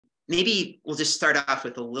maybe we'll just start off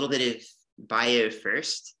with a little bit of bio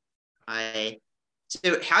first.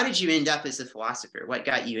 So how did you end up as a philosopher? What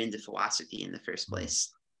got you into philosophy in the first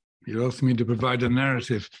place? You asked me to provide a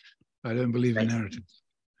narrative. I don't believe in Right. narratives,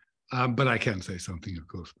 but I can say something, of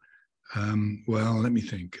course. Well, let me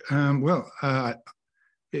think.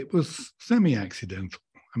 It was semi-accidental.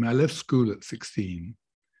 I mean, I left school at 16,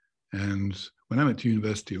 and when I went to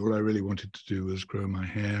university, all I really wanted to do was grow my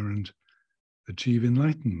hair and achieve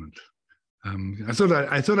enlightenment. I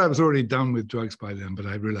thought I was already done with drugs by then, but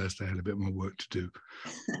I realized I had a bit more work to do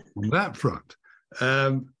on that front.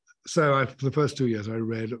 So for the first 2 years, I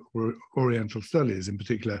read Oriental studies, in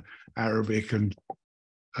particular Arabic and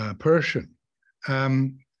Persian.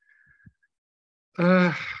 But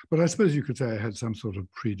I suppose you could say I had some sort of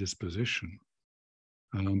predisposition.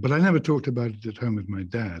 But I never talked about it at home with my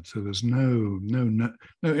dad, so there's no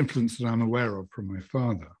influence that I'm aware of from my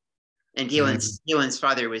father. And Galen's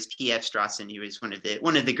father was P.F. Strawson. He was one of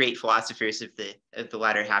the great philosophers of the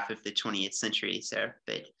latter half of the 20th century. So,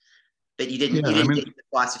 but you didn't get the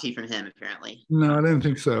philosophy from him, apparently. No, I don't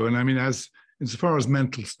think so. And I mean, as far as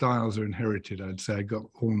mental styles are inherited, I'd say I got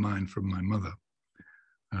all mine from my mother.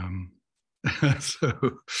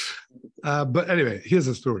 But anyway, here's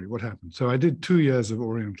the story. What happened? So I did 2 years of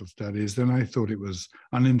Oriental studies. Then I thought it was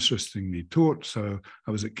uninterestingly taught. So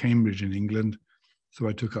I was at Cambridge in England. So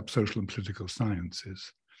I took up social and political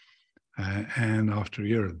sciences. And after a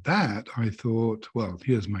year of that, I thought, well,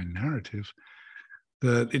 here's my narrative.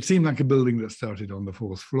 That it seemed like a building that started on the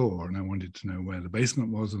 4th floor, and I wanted to know where the basement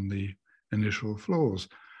was and the initial floors,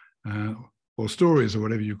 or stories, or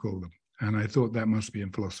whatever you call them. And I thought that must be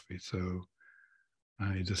in philosophy. So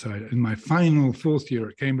I decided in my final 4th year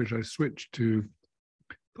at Cambridge, I switched to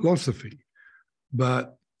philosophy.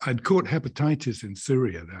 But I'd caught hepatitis in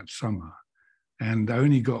Syria that summer, and I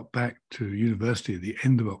only got back to university at the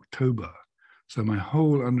end of October. So my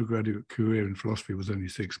whole undergraduate career in philosophy was only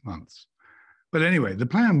 6 months. But anyway, the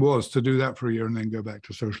plan was to do that for a year and then go back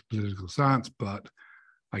to social political science, but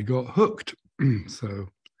I got hooked. So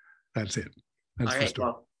that's it. That's all right.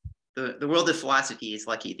 Well, the world of philosophy is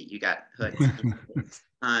lucky that you got hooked.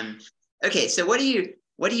 Okay, so what do you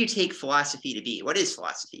take philosophy to be? What is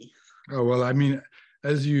philosophy? Oh, well, I mean,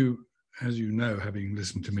 as you know, having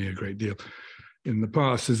listened to me a great deal in the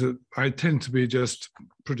past, is that I tend to be just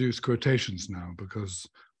produce quotations now, because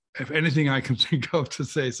if anything I can think of to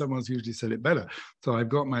say, someone's usually said it better. So I've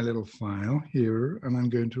got my little file here and I'm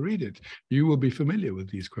going to read it. You will be familiar with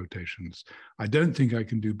these quotations. I don't think I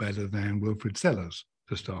can do better than Wilfrid Sellars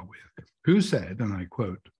to start with, who said, and I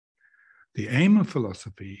quote, "The aim of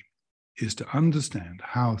philosophy is to understand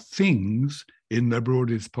how things, in the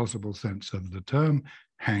broadest possible sense of the term,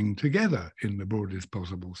 hang together in the broadest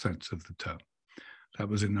possible sense of the term." That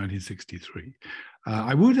was in 1963.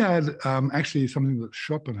 I would add actually something that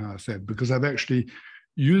Schopenhauer said, because I've actually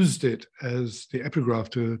used it as the epigraph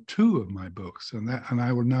to 2 of my books, and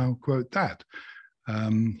I will now quote that.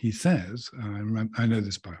 He says, I know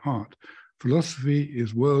this by heart, "Philosophy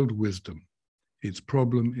is world wisdom. Its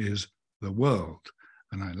problem is the world."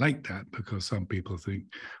 And I like that, because some people think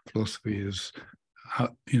philosophy is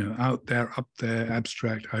out there, up there,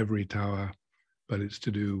 abstract, ivory tower, but it's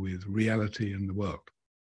to do with reality in the world.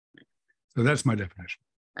 So that's my definition.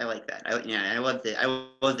 I like that. I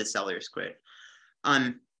love the Sellars quote.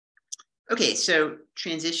 Okay, so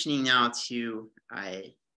transitioning now to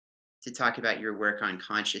talk about your work on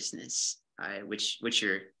consciousness, which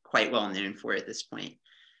you're quite well known for at this point.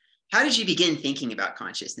 How did you begin thinking about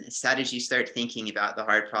consciousness? How did you start thinking about the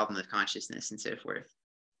hard problem of consciousness and so forth?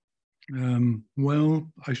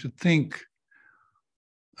 Well, I should think.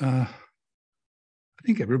 I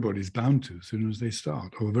think everybody's bound to as soon as they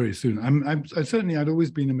start, or very soon. I'd always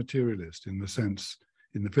been a materialist in the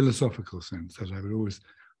philosophical sense, that I would always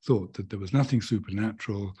thought that there was nothing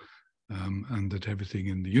supernatural, and that everything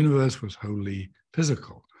in the universe was wholly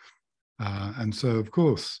physical. And so, of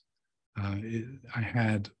course, I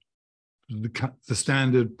had the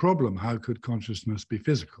standard problem: how could consciousness be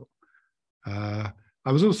physical?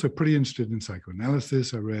 I was also pretty interested in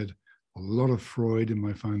psychoanalysis. I read a lot of Freud in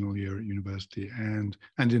my final year at university, and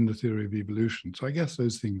in the theory of evolution. So I guess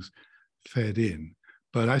those things fed in,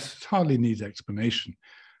 but I hardly need explanation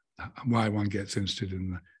why one gets interested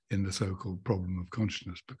in the so-called problem of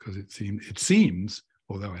consciousness, because it seems,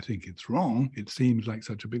 although I think it's wrong, it seems like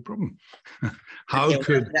such a big problem. If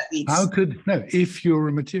you're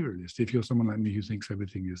a materialist, if you're someone like me who thinks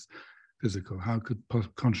everything is physical, how could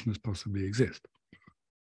consciousness possibly exist?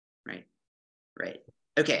 Right.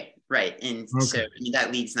 Okay, right. And so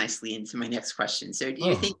that leads nicely into my next question. So do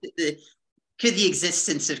you think that could the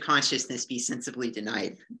existence of consciousness be sensibly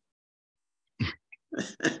denied?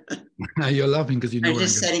 You're laughing because you know I'm what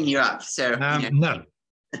just setting you up. So no.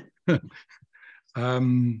 Can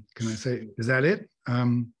I say, is that it?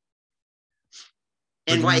 And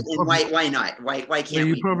why not? Why can't well,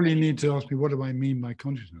 you we? probably need to ask me, what do I mean by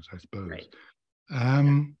consciousness, I suppose. Right.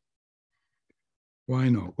 Why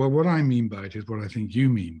not? Well, what I mean by it is what I think you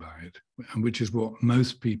mean by it, and which is what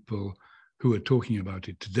most people who are talking about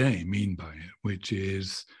it today mean by it, which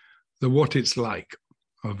is the what it's like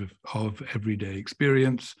of everyday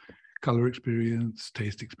experience, color experience,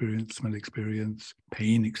 taste experience, smell experience,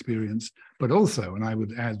 pain experience, but also, and I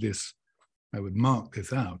would add this, I would mark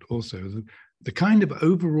this out also, the kind of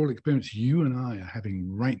overall experience you and I are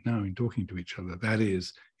having right now in talking to each other. That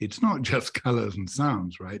is, it's not just colors and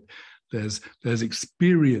sounds, right? There's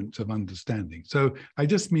experience of understanding. So I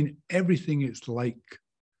just mean everything it's like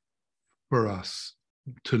for us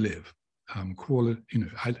to live. Quality,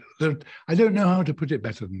 I don't know how to put it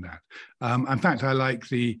better than that. In fact, I like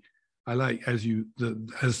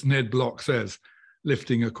as Ned Block says,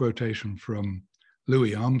 lifting a quotation from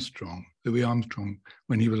Louis Armstrong. Louis Armstrong,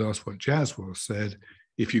 when he was asked what jazz was, said,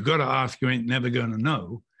 "If you got to ask, you ain't never going to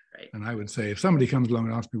know." Right. And I would say, if somebody comes along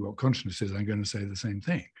and asks me what consciousness is, I'm going to say the same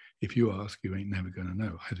thing. If you ask, you ain't never going to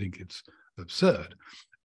know. I think it's absurd.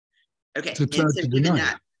 Okay. It's absurd to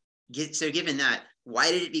deny it. So given that,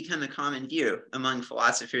 why did it become a common view among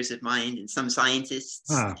philosophers of mind and some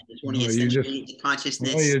scientists in the 20th century that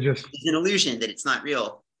consciousness is an illusion, that it's not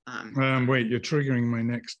real? Wait, you're triggering my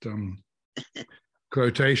next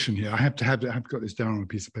quotation here. I've got this down on a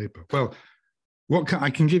piece of paper. Well, I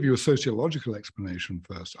can give you a sociological explanation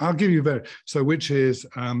first. I'll give you which is,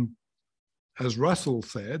 as Russell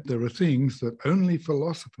said, there are things that only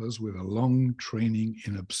philosophers with a long training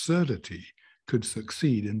in absurdity could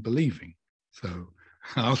succeed in believing. So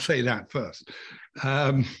I'll say that first.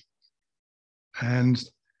 And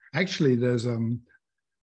actually, there's a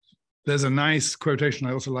nice quotation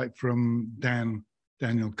I also like from Daniel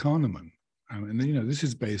Kahneman. And this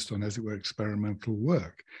is based on, as it were, experimental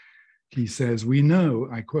work. He says, we know,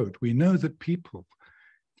 I quote, "We know that people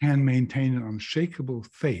can maintain an unshakable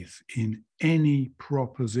faith in any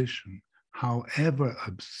proposition, however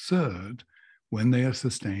absurd, when they are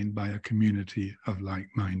sustained by a community of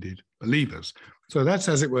like-minded believers." So that's,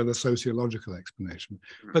 as it were, the sociological explanation.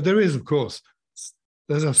 But there is, of course,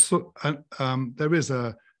 as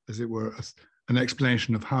it were, an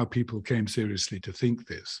explanation of how people came seriously to think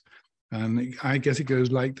this. And I guess it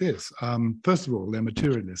goes like this. First of all, they're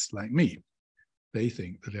materialists like me. They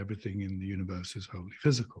think that everything in the universe is wholly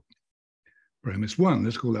physical. Premise one,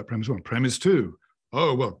 let's call that premise one. Premise two,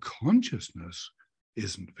 oh, well, consciousness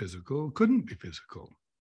isn't physical, couldn't be physical.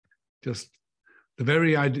 Just the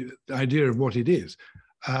very idea of what it is.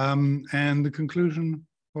 And the conclusion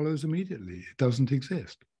follows immediately. It doesn't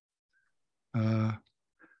exist.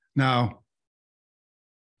 Now,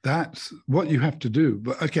 that's what you have to do.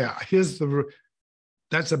 But okay,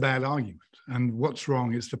 that's a bad argument. And what's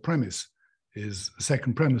wrong is the premise the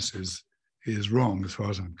second premise is wrong as far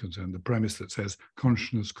as I'm concerned. The premise that says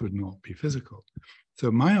consciousness could not be physical.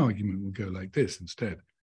 So my argument would go like this instead.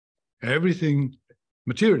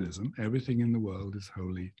 Materialism, everything in the world is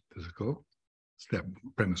wholly physical.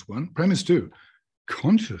 Premise one. Premise two,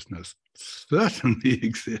 consciousness certainly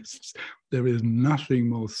exists. There is nothing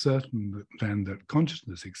more certain than that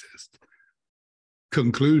consciousness exists.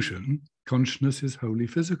 Conclusion, consciousness is wholly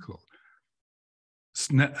physical.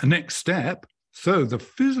 Next step, so the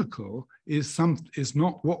physical is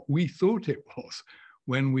not what we thought it was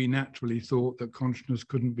when we naturally thought that consciousness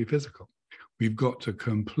couldn't be physical. We've got to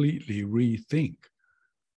completely rethink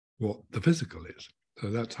what the physical is.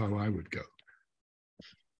 So that's how I would go.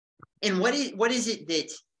 And what is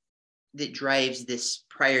it that drives this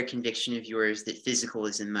prior conviction of yours that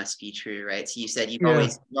physicalism must be true, right? So you said you've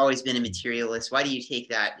always been a materialist. Why do you take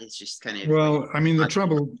that? It's just kind of the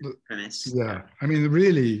trouble. Premise. Yeah, I mean,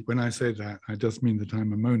 really, when I say that, I just mean that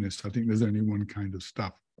I'm a monist. I think there's only one kind of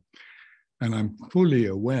stuff, and I'm fully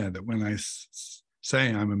aware that when I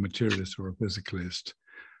say I'm a materialist or a physicalist,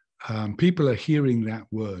 people are hearing that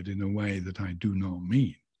word in a way that I do not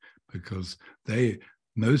mean, because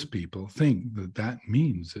most people think that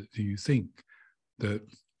means that you think that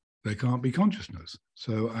there can't be consciousness.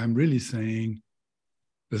 So I'm really saying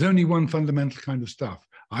there's only one fundamental kind of stuff.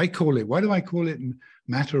 Why do I call it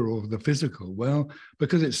matter or the physical? Well,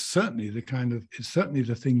 because it's certainly the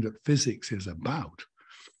thing that physics is about.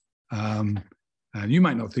 And you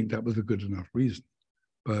might not think that was a good enough reason.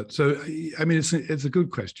 But so, I mean, it's a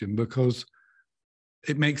good question, because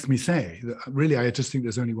it makes me say that really, I just think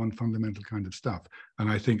there's only one fundamental kind of stuff. And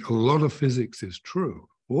I think a lot of physics is true.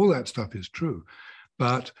 All that stuff is true.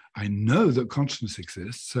 But I know that consciousness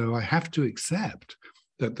exists, so I have to accept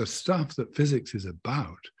that the stuff that physics is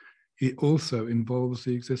about, it also involves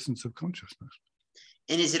the existence of consciousness.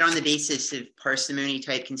 And is it on the basis of parsimony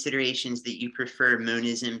type considerations that you prefer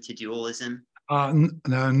monism to dualism? No,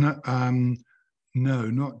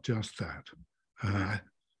 not just that.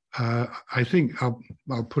 I think I'll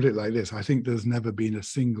put it like this. I think there's never been a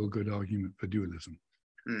single good argument for dualism.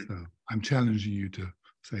 So I'm challenging you to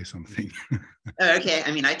say something. Oh, okay.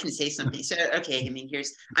 I mean, I can say something. So, okay. I mean,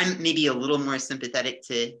 I'm maybe a little more sympathetic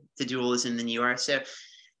to dualism than you are. So,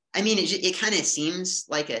 I mean, it kind of seems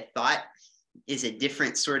like a thought is a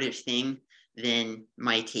different sort of thing than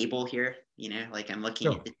my table here. You know, like I'm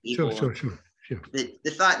looking at the table. Sure.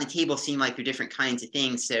 The thought and the table seem like they're different kinds of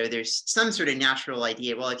things. So there's some sort of natural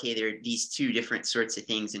idea. Well, okay, there are these two different sorts of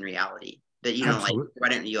things in reality that you don't like. Why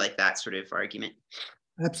don't you like that sort of argument?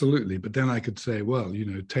 Absolutely. But then I could say, well, you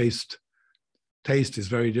know, taste is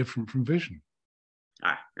very different from vision.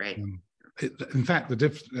 Right. In fact,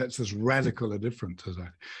 that's as radical a difference as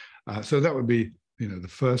so that would be, you know, the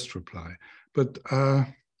first reply. But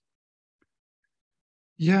then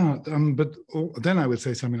I would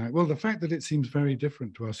say something like, well, the fact that it seems very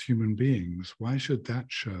different to us human beings, why should that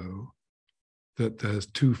show that there's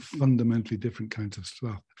two fundamentally different kinds of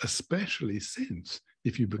stuff? Especially since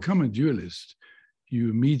if you become a dualist, you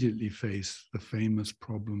immediately face the famous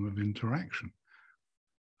problem of interaction.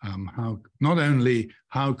 Not only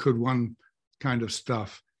how could one kind of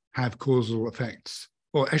stuff have causal effects,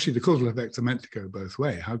 or actually the causal effects are meant to go both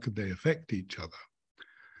ways. How could they affect each other?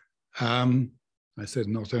 I said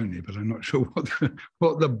not only, but I'm not sure what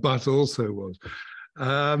the but also was.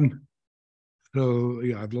 So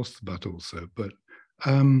yeah, I've lost the but also, but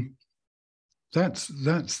that's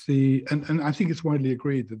the, and I think it's widely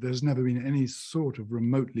agreed that there's never been any sort of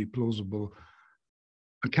remotely plausible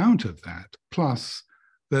account of that. Plus,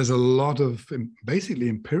 there's a lot of basically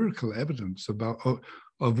empirical evidence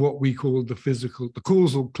of what we call the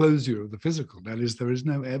causal closure of the physical. That is, there is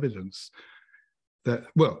no evidence that,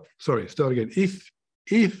 well, sorry, start again.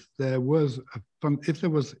 If there was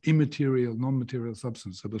immaterial, non-material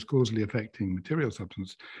substance that was causally affecting material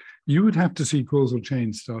substance, you would have to see causal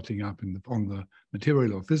chains starting up on the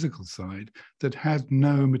material or physical side that had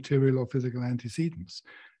no material or physical antecedents.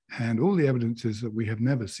 And all the evidence is that we have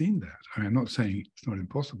never seen that. I mean, I'm not saying it's not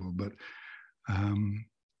impossible, but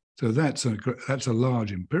so that's a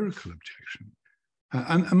large empirical objection.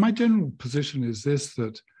 And my general position is this,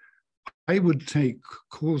 that I would take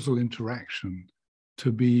causal interaction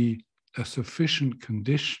to be a sufficient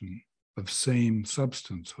condition of same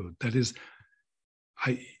substancehood. That is,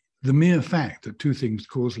 the mere fact that two things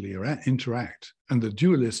causally interact, and the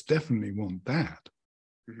dualists definitely want that,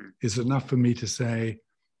 is enough for me to say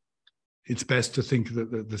it's best to think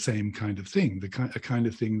that the same kind of thing, a kind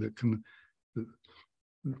of thing that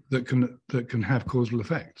can have causal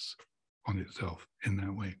effects on itself in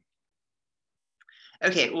that way.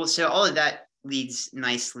 Okay, well, so all of that leads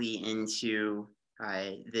nicely into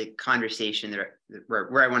the conversation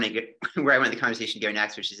where I want the conversation to go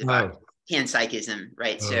next, which is about panpsychism,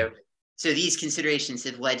 right? So these considerations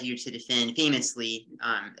have led you to defend famously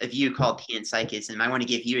a view called panpsychism. I want to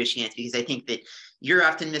give you a chance because I think that you're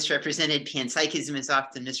often misrepresented. Panpsychism is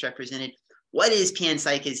often misrepresented. What is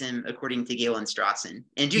panpsychism according to Galen Strawson?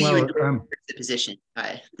 And do you endorse the position?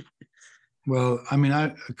 Well, I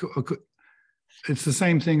mean, it's the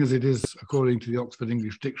same thing as it is according to the Oxford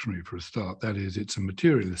English Dictionary for a start. That is, it's a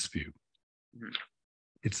materialist view.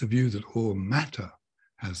 It's a view that all matter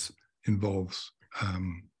involves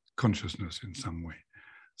consciousness in some way.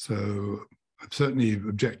 So I certainly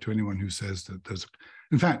object to anyone who says that there's,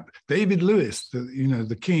 in fact, David Lewis,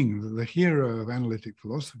 the king, the hero of analytic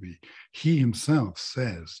philosophy, he himself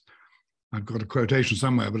says, I've got a quotation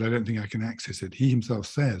somewhere, but I don't think I can access it. He himself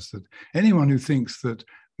says that anyone who thinks that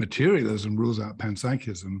materialism rules out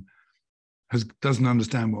panpsychism doesn't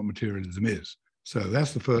understand what materialism is. So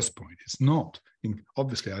that's the first point. It's not,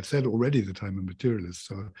 obviously, I've said already that I'm a materialist,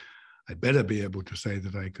 so I better be able to say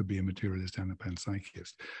that I could be a materialist and a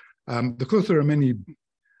panpsychist. Of course, there are many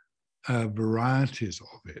varieties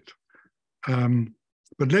of it.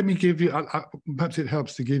 But let me give you, perhaps it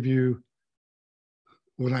helps to give you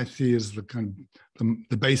what I see as the kind of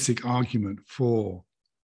the basic argument for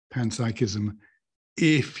panpsychism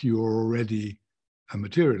if you're already a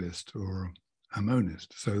materialist or a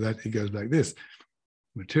monist. So that it goes like this.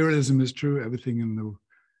 Materialism is true. Everything in the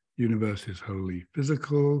universe is wholly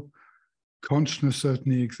physical. Consciousness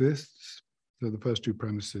certainly exists. So the first two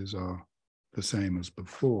premises are the same as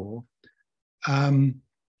before.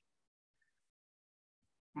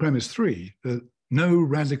 Premise 3, that no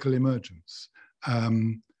radical emergence.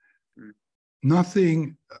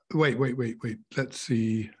 Nothing, wait. Let's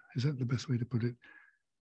see. Is that the best way to put it?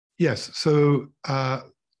 Yes. So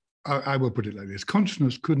I will put it like this.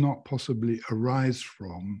 Consciousness could not possibly arise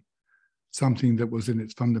from something that was in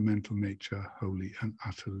its fundamental nature wholly and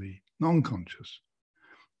utterly non-conscious.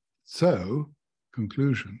 So,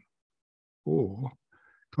 conclusion, or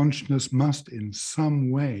consciousness must in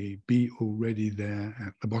some way be already there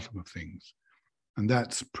at the bottom of things. And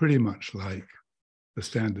that's pretty much like the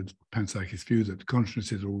standard panpsychist view that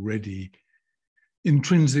consciousness is already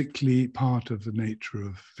intrinsically part of the nature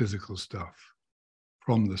of physical stuff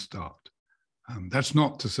from the start. That's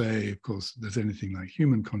not to say, of course, there's anything like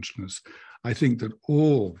human consciousness. I think that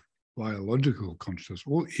all biological consciousness,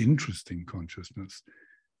 all interesting consciousness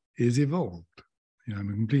is evolved. You know, I'm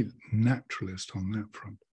a complete naturalist on that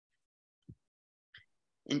front.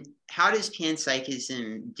 And how does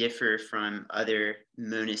panpsychism differ from other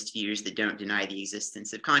monist views that don't deny the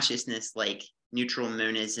existence of consciousness, like neutral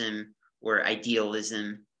monism or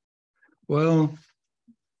idealism? Well,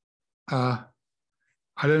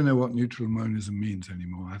 I don't know what neutral monism means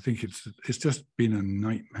anymore. I think it's just been a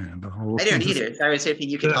nightmare. The whole I don't either. So I was hoping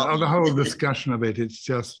you could help me. The whole discussion of it, it's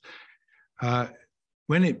just,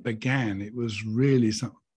 when it began, it was really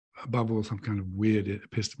above all some kind of weird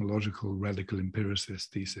epistemological radical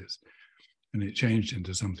empiricist thesis, and it changed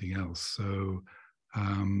into something else. So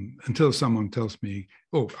until someone tells me,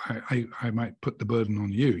 oh, I might put the burden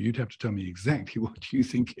on you, you'd have to tell me exactly what you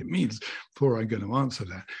think it means before I'm going to answer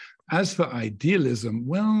that. As for idealism,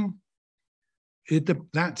 well,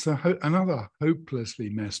 that's another hopelessly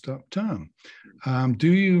messed up term. Do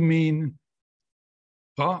you mean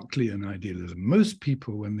Berkeleyan idealism? Most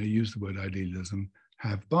people, when they use the word idealism,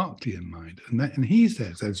 have Berkeley in mind. And he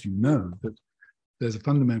says, as you know, that there's a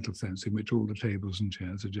fundamental sense in which all the tables and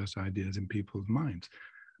chairs are just ideas in people's minds.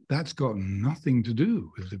 That's got nothing to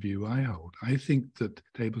do with the view I hold. I think that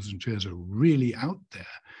tables and chairs are really out there.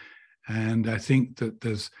 And I think that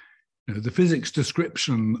there's, you know, the physics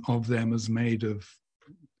description of them as made of,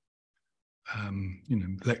 you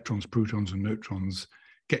know, electrons, protons, and neutrons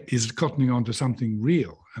is cottoning onto something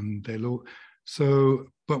real. And they'll all, so,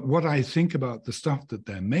 but what I think about the stuff that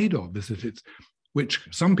they're made of is that it's, which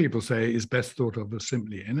some people say is best thought of as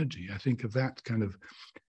simply energy. I think of that kind of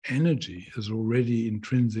energy as already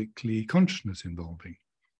intrinsically consciousness involving.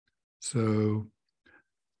 So,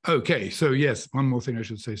 okay, so yes, one more thing I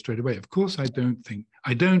should say straight away. Of course, I don't think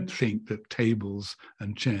that tables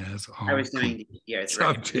and chairs are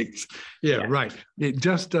subjects. Yeah, right. It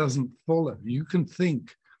just doesn't follow. You can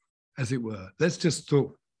think, as it were, let's just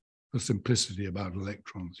talk for simplicity about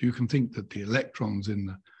electrons. You can think that the electrons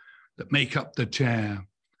that make up the chair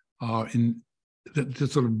are in the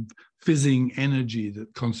sort of fizzing energy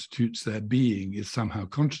that constitutes their being is somehow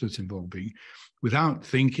consciousness involving, without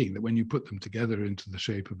thinking that when you put them together into the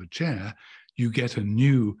shape of a chair, you get a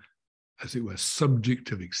new, as it were,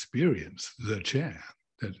 subject of experience, the chair,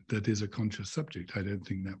 that is a conscious subject. I don't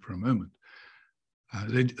think that for a moment.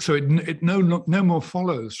 So it no more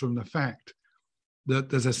follows from the fact that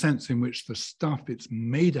there's a sense in which the stuff it's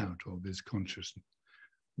made out of is conscious,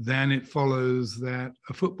 than it follows that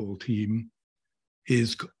a football team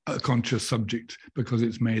is a conscious subject because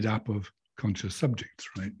it's made up of conscious subjects,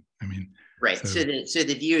 right? I mean, right. So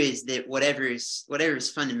the view is that whatever's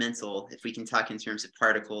fundamental, if we can talk in terms of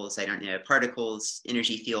particles, I don't know, particles,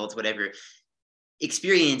 energy fields, whatever,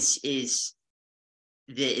 experience is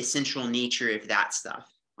the essential nature of that stuff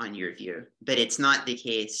on your view. But it's not the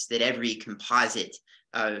case that every composite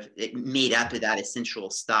made up of that essential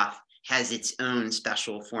stuff has its own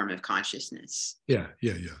special form of consciousness. Yeah.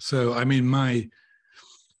 So, I mean,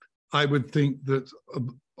 I would think that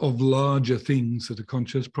of larger things that are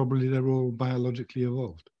conscious, probably they're all biologically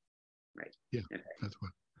evolved. Right. Yeah, okay.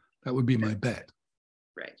 That would be my bet.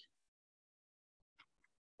 Right.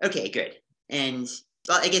 Okay, good. And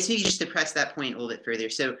well, I guess maybe just to press that point a little bit further.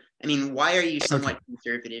 So, I mean, why are you somewhat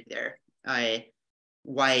conservative there?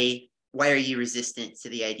 Why are you resistant to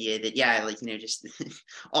the idea that, yeah, like, you know, just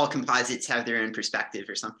all composites have their own perspective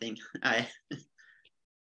or something?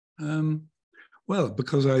 Well,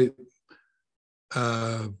 because for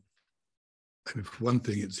one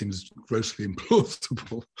thing, it seems grossly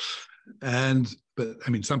implausible. But I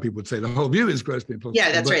mean, some people would say the whole view is grossly implausible.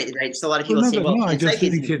 Yeah, that's right. So a lot of people say, well, I just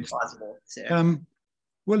think it's plausible. So.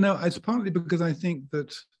 Well, no, it's partly because I think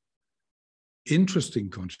that interesting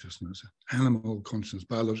consciousness, animal consciousness,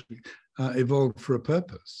 biologically, evolved for a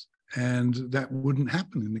purpose. And that wouldn't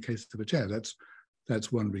happen in the case of a chair.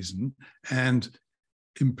 That's one reason. And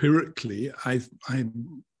empirically, I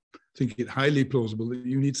think it highly plausible that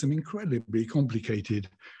you need some incredibly complicated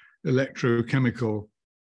electrochemical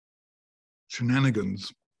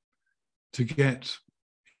shenanigans to get,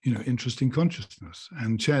 interesting consciousness.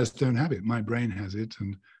 And chairs don't have it. My brain has it,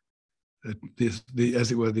 and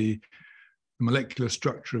as it were, the molecular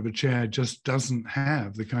structure of a chair just doesn't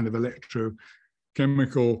have the kind of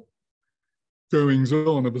electrochemical goings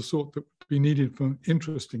on of a sort that would be needed for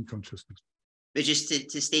interesting consciousness. But just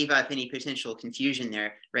to stave off any potential confusion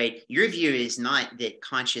there, right? Your view is not that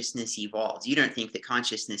consciousness evolves. You don't think that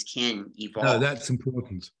consciousness can evolve. No, that's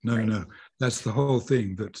important. No, right. No. That's the whole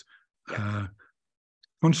thing, that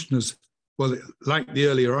consciousness, well, like the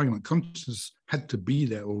earlier argument, consciousness had to be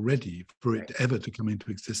there already for it ever to come into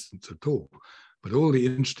existence at all. But all the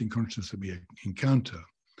interesting consciousness that we encounter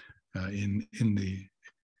in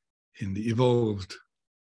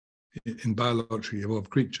biologically evolved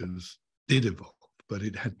creatures did evolve, but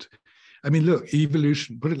it had to, look,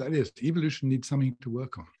 evolution, put it like this, evolution needs something to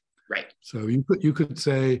work on. Right. So you could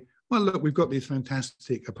say, well, look, we've got these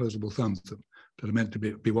fantastic opposable thumbs that are meant to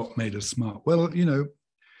be what made us smart. Well,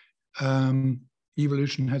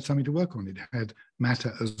 evolution had something to work on. It had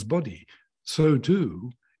matter as body. So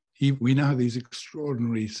too, we now have these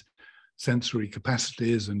extraordinary sensory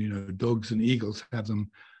capacities, and dogs and eagles have them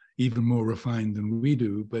even more refined than we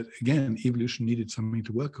do. But again, evolution needed something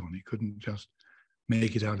to work on. It couldn't just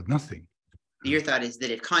make it out of nothing. Your thought is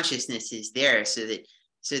that if consciousness is there, so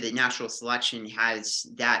that natural selection has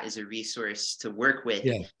that as a resource to work with,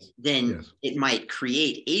 then it might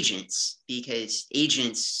create agents, because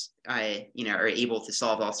agents, are able to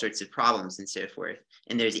solve all sorts of problems and so forth.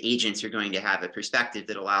 And those agents are going to have a perspective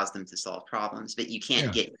that allows them to solve problems, but you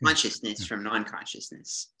can't get consciousness from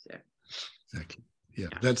non-consciousness. So. Exactly. Yeah,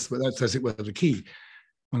 that's as it were the key.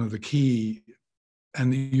 One of the key,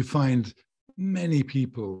 and you find many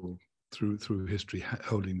people through history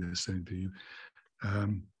holding this same view.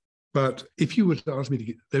 But if you were to ask me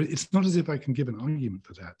to it's not as if I can give an argument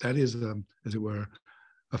for that. That is, as it were,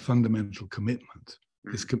 a fundamental commitment.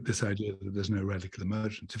 This idea that there's no radical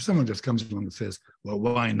emergence. If someone just comes along and says, "Well,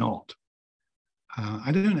 why not?"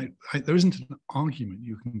 I don't know. There isn't an argument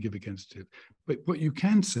you can give against it. But what you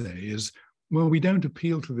can say is, well, we don't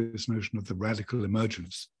appeal to this notion of the radical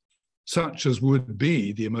emergence, such as would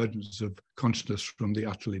be the emergence of consciousness from the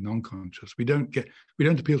utterly non-conscious. We don't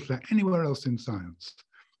appeal to that anywhere else in science.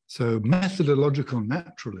 So methodological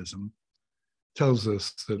naturalism tells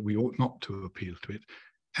us that we ought not to appeal to it.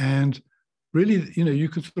 And really, you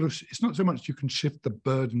could it's not so much you can shift the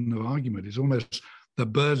burden of argument, it's almost the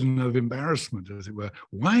burden of embarrassment, as it were.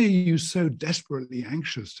 Why are you so desperately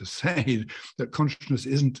anxious to say that consciousness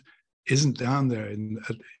isn't down there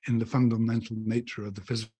in the fundamental nature of the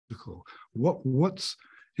physical?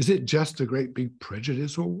 Is it just a great big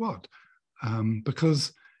prejudice or what?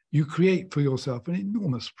 Because you create for yourself an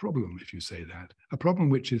enormous problem if you say that, a problem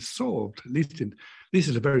which is solved, at least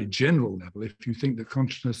at a very general level, if you think that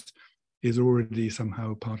consciousness is already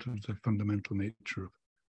somehow part of the fundamental nature of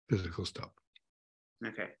physical stuff.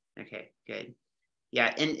 Okay, good.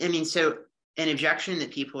 Yeah, and so an objection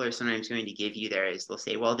that people are sometimes going to give you there is they'll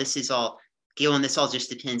say, well, Galen, this all just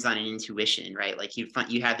depends on an intuition, right? Like you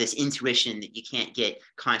have this intuition that you can't get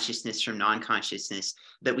consciousness from non-consciousness,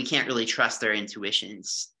 but we can't really trust our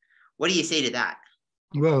intuitions. What do you say to that?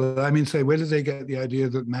 Well, say, where do they get the idea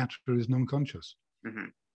that matter is non-conscious? Mm-hmm.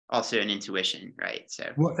 Also an intuition, right?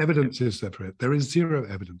 So what evidence is there for it? There is zero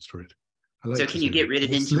evidence for it. So can you get rid of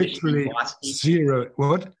intuition in philosophy? Zero.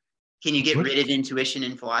 What? Can you get rid of intuition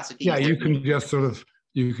in philosophy? Yeah, you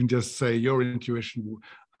can just say your intuition.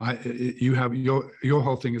 Your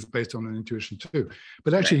whole thing is based on an intuition too.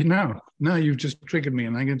 But actually, now you've just triggered me,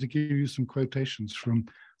 and I'm going to give you some quotations from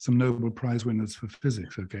some Nobel Prize winners for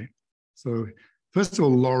physics. Okay, so first of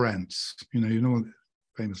all, Lorentz,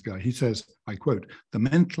 famous guy. He says, I quote, "The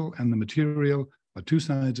mental and the material are two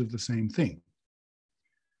sides of the same thing."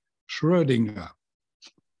 Schrödinger,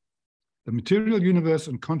 "The material universe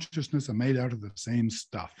and consciousness are made out of the same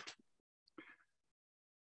stuff."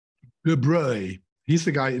 De Broglie, he's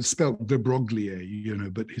the guy, it's spelled de Broglie,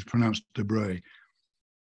 but he's pronounced de Broglie.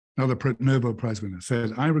 Another Nobel Prize winner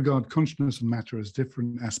said, "I regard consciousness and matter as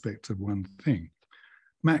different aspects of one thing."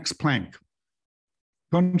 Max Planck,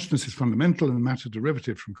 "Consciousness is fundamental and matter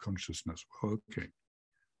derivative from consciousness." Well, okay.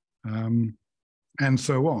 And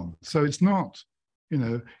so on. So it's not,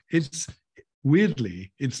 it's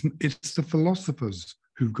weirdly, it's the philosophers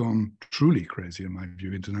who've gone truly crazy, in my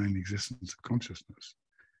view, in denying the existence of consciousness.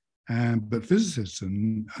 But physicists are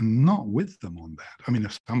not with them on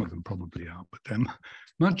that. Some of them probably are, but they're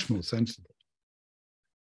much more sensible.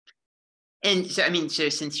 And so,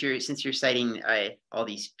 since you're citing all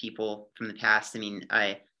these people from the past,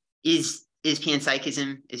 is is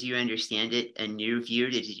panpsychism, as you understand it, a new view?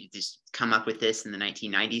 Did you just come up with this in the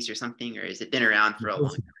 1990s or something, or has it been around for a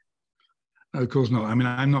long time? Of course not. I mean,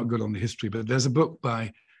 I'm not good on the history, but there's a book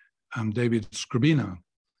by David Scribiner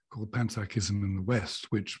called Panpsychism in the West,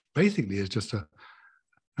 which basically is just an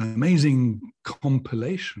amazing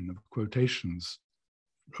compilation of quotations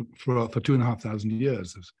for 2,500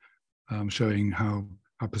 years, showing how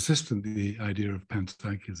persistent the idea of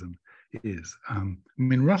panpsychism is. I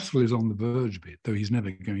mean, Russell is on the verge of it, though he's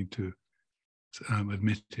never going to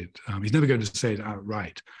admit it. He's never going to say it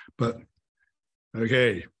outright. But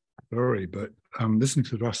okay, sorry, but listen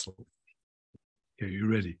to Russell. Okay, you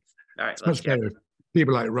ready? All right, it's much better if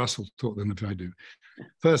people like Russell talk than if I do.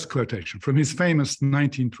 First quotation from his famous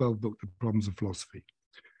 1912 book, The Problems of Philosophy.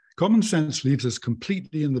 Common sense leaves us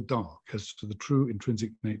completely in the dark as to the true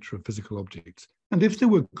intrinsic nature of physical objects. And if there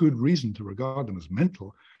were good reason to regard them as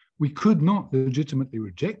mental, we could not legitimately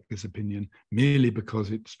reject this opinion merely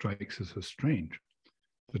because it strikes us as strange.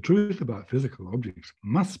 The truth about physical objects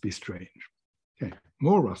must be strange. Okay,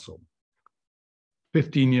 more Russell.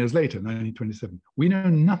 15 years later, 1927, we know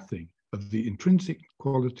nothing of the intrinsic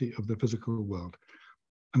quality of the physical world,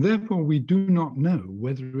 and therefore we do not know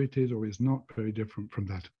whether it is or is not very different from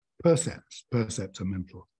that of percepts. Percepts are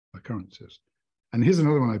mental occurrences. And here's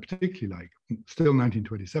another one I particularly like, still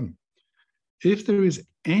 1927. If there is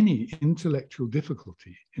any intellectual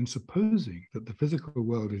difficulty in supposing that the physical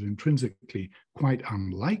world is intrinsically quite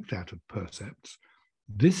unlike that of percepts,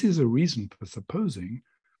 this is a reason for supposing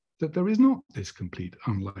that there is not this complete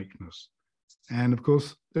unlikeness. And of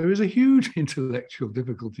course, there is a huge intellectual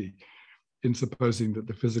difficulty in supposing that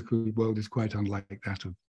the physical world is quite unlike that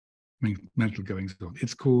of mental goings on.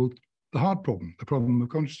 It's called the hard problem, the problem of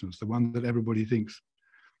consciousness, the one that everybody thinks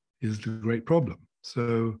is the great problem.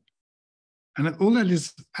 So, and all that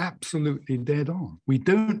is absolutely dead on. We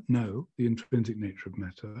don't know the intrinsic nature of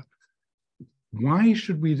matter. Why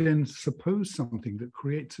should we then suppose something that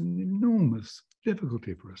creates an enormous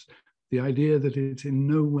difficulty for us? The idea that it's in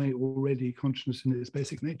no way already consciousness in its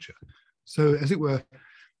basic nature. So, as it were,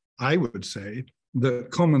 I would say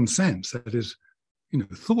that common sense, that is,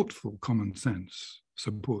 thoughtful common sense,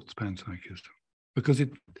 supports panpsychism, because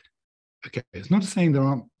it's not saying there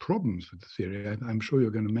aren't problems with the theory. I'm sure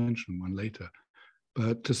you're going to mention one later,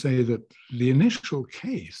 but to say that the initial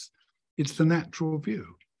case, it's the natural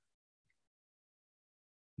view.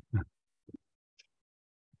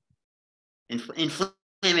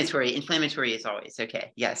 Inflammatory is always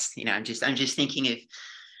okay. Yes, I'm just thinking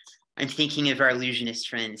of our illusionist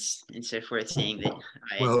friends and so forth, saying that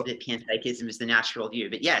that panpsychism is the natural view.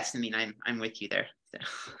 But yes, I mean, I'm with you there. So.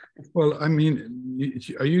 Well, I mean,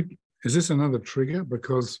 is this another trigger?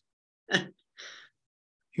 Because the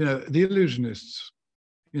illusionists,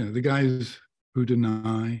 the guys who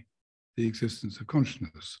deny the existence of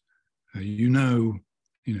consciousness, Dan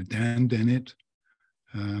Dennett,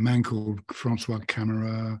 a man called Francois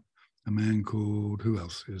Camera, a man called, who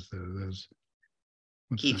else is there? There's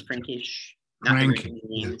Keith Frankish.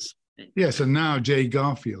 Yes, and now Jay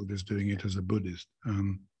Garfield is doing it as a Buddhist.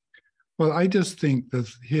 Well, I just think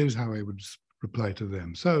that here's how I would reply to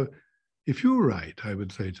them. So if you're right, I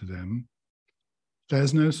would say to them,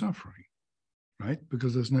 there's no suffering, right?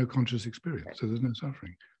 Because there's no conscious experience, so there's no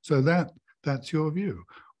suffering. So that's your view.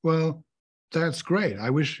 Well, that's great. I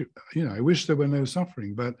wish there were no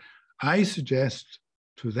suffering, but I suggest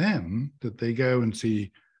to them that they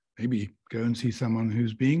maybe go and see someone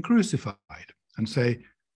who's being crucified and say,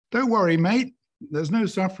 don't worry, mate, there's no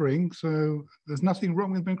suffering, so there's nothing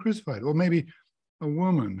wrong with being crucified. Or maybe a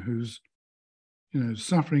woman who's,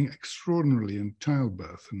 suffering extraordinarily in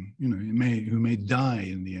childbirth and, who may die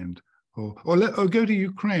in the end. Or go to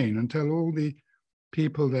Ukraine and tell all the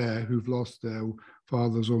people there who've lost their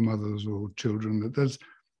fathers or mothers or children that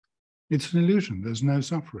it's an illusion, there's no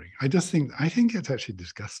suffering. I think it's actually a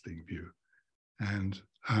disgusting view. And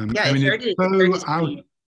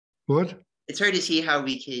what? It's hard to see how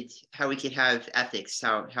we could have ethics,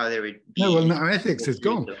 how there would be. No, ethics is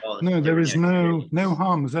gone. No, there is no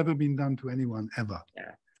harm has ever been done to anyone ever.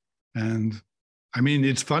 Yeah. And I mean,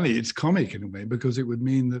 it's funny, it's comic in a way, because it would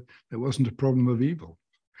mean that there wasn't a problem of evil.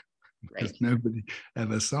 Because nobody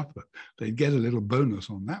ever suffered. They'd get a little bonus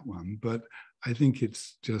on that one, but I think it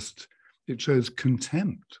shows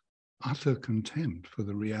contempt, utter contempt for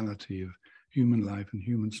the reality of human life and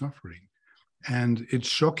human suffering. And it's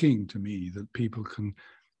shocking to me that people can,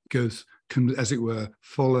 as it were,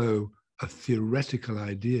 follow a theoretical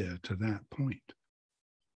idea to that point.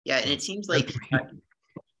 Yeah, and it seems like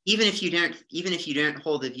even if you don't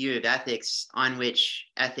hold the view of ethics on which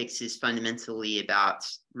ethics is fundamentally about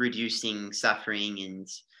reducing suffering and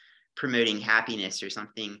promoting happiness or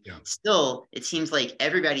something. Yeah. Still, it seems like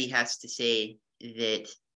everybody has to say that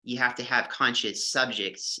you have to have conscious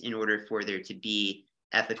subjects in order for there to be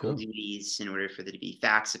ethical duties, in order for there to be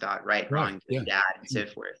facts about right, wrong, good, bad, and so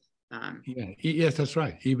forth. Yes, that's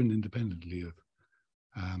right. Even independently of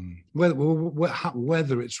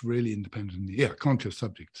whether it's really independently, conscious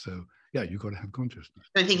subject. So you've got to have consciousness.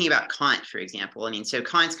 I'm thinking about Kant, for example. I mean, so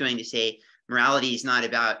Kant's going to say morality is not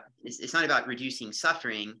about, it's not about reducing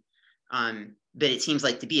suffering, but it seems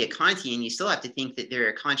like to be a Kantian, you still have to think that there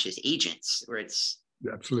are conscious agents, or it's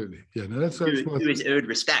absolutely, no, that's who is owed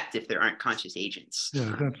respect if there aren't conscious agents.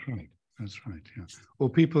 Yeah, that's right. That's right. Yeah, or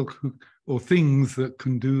people or things that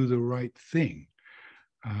can do the right thing.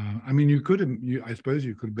 I mean, I suppose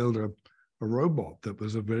you could build a robot that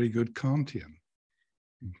was a very good Kantian,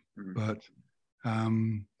 but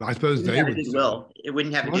I suppose they would. It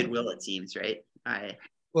wouldn't have a good will, it seems, right?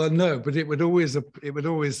 Well, no, but it would always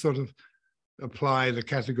sort of apply the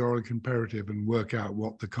categorical imperative and work out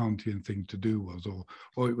what the Kantian thing to do was,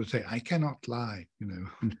 or it would say, "I cannot lie,"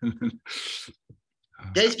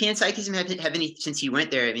 Does panpsychism have any, since you went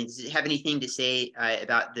there, I mean, does it have anything to say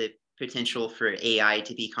about the potential for AI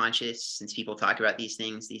to be conscious, since people talk about these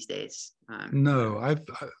things these days? No,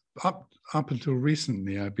 up until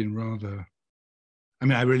recently, I've been rather, I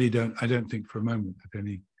mean, I don't think for a moment that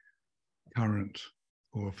any current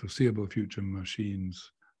or foreseeable future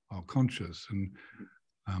machines are conscious. And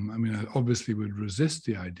I mean, I obviously would resist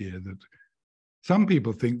the idea that some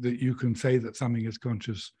people think that you can say that something is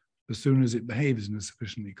conscious as soon as it behaves in a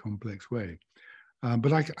sufficiently complex way.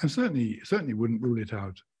 But I certainly wouldn't rule it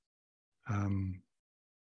out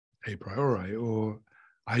a priori, or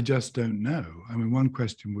I just don't know. I mean, one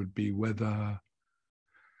question would be whether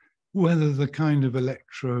the kind of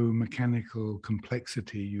electromechanical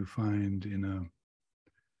complexity you find in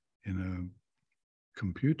a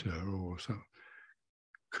computer or so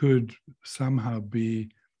could somehow be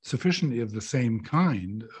sufficiently of the same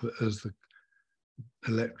kind as the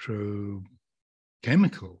electrochemical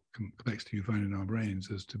complexity you find in our brains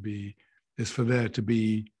is for there to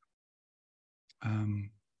be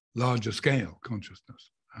larger scale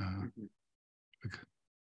consciousness.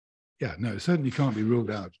 No, it certainly can't be ruled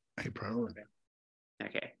out a priori.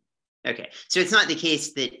 Okay. So it's not the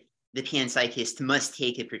case that the panpsychist must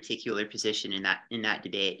take a particular position in that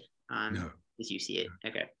debate, no, as you see it.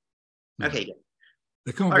 Okay. No. Okay, good.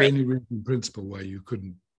 There can't be any reason in principle why you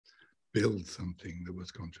couldn't build something that was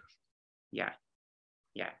conscious. Yeah.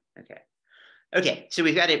 Okay. So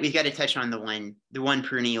we've got to touch on the one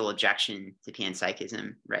perennial objection to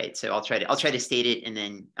panpsychism, right? So I'll try to state it, and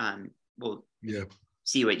then we'll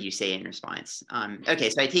see what you say in response. Okay.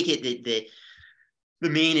 So I take it that the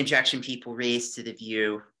main objection people raise to the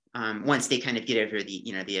view, once they kind of get over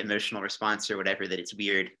the emotional response or whatever, that it's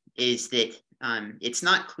weird, is that it's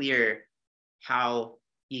not clear how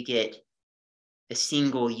you get a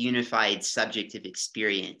single unified subjective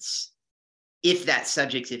experience if that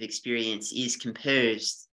subjective experience is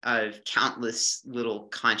composed of countless little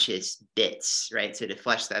conscious bits, right? So to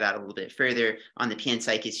flesh that out a little bit further, on the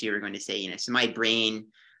panpsychist view, we're going to say, so my brain,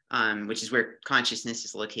 which is where consciousness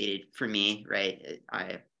is located for me, right?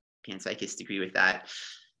 Panpsychists agree with that.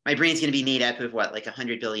 My brain's going to be made up of like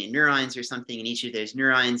 100 billion neurons or something, and each of those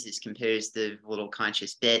neurons is composed of little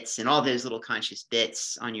conscious bits, and all those little conscious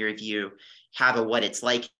bits, on your view, have a what it's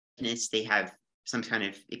likeness. They have some kind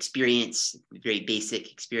of experience, very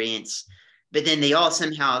basic experience, but then they all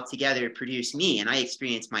somehow together produce me, and I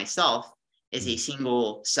experience myself as a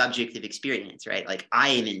single subjective experience, right? Like I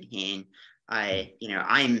am in pain,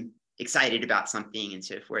 I'm excited about something, and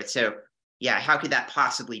so forth. So how could that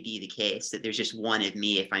possibly be the case, that there's just one of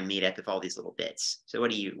me if I'm made up of all these little bits? So what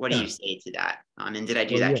do you say to that? And did I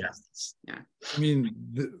do that justice? Yeah. I mean,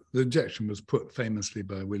 the objection was put famously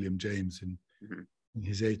by William James in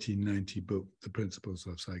his 1890 book, The Principles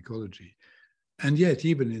of Psychology. And yet,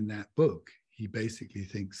 even in that book, he basically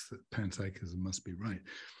thinks that panpsychism must be right.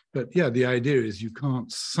 But the idea is you can't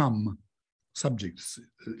sum subjects,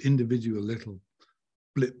 individual little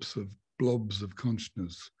blips of blobs of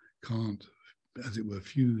consciousness can't, as it were,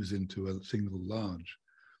 fuse into a single large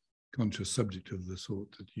conscious subject of the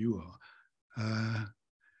sort that you are.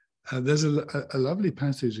 There's a lovely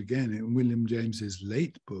passage again in William James's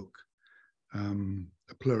late book, A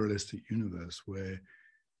Pluralistic Universe, where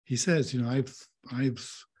he says, I've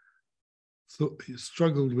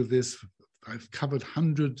struggled with this. I've covered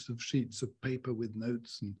hundreds of sheets of paper with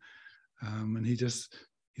notes, and he just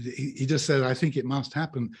said, I think it must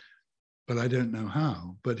happen, but I don't know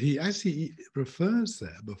how. But he actually refers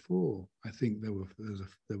there before. I think there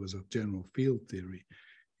was a general field theory.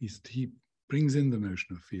 He brings in the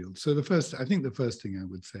notion of field. So I think the first thing I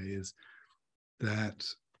would say is that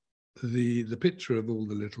the picture of all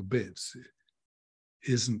the little bits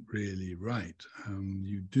isn't really right.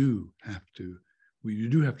 You do have to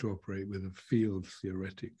operate with a field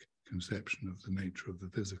theoretic conception of the nature of the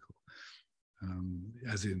physical,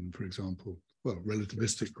 as in, for example,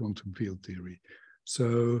 relativistic quantum field theory.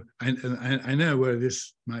 So I know where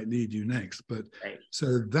this might lead you next, but right.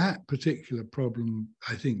 So that particular problem,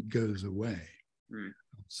 I think, goes away.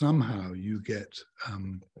 Somehow you get,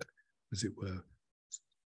 as it were,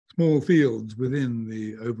 small fields within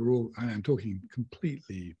the overall, I'm talking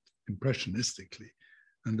completely impressionistically,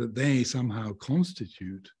 and that they somehow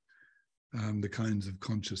constitute the kinds of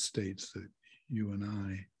conscious states that you and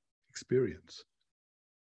I experience.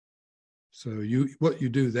 So what you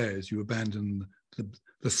do there is you abandon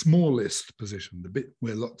the smallest position, the bit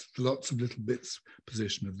where lots of little bits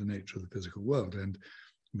position of the nature of the physical world. And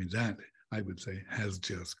I mean, that, I would say, has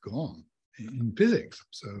just gone in physics.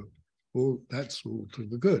 So that's all to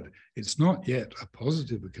the good. It's not yet a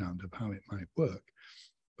positive account of how it might work,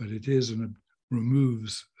 but it is and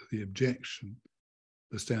removes the objection,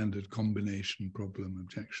 the standard combination problem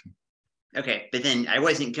objection. Okay, but then I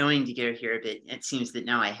wasn't going to go here, but it seems that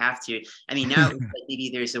now I have to. I mean, now maybe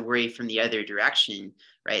there's a worry from the other direction,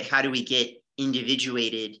 right? How do we get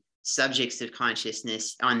individuated subjects of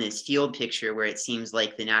consciousness on this field picture where it seems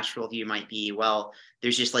like the natural view might be, well,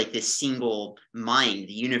 there's just like this single mind.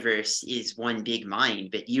 The universe is one big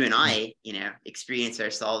mind, but you and I, experience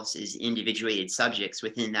ourselves as individuated subjects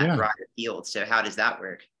within that broader field. So how does that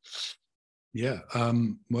work? Yeah,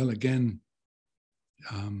 well, again,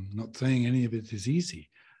 not saying any of it is easy,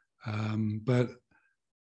 but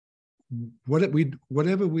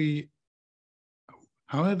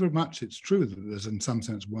however much it's true that there's in some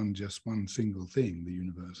sense just one single thing, the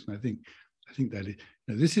universe, and I think that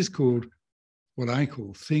this is called what I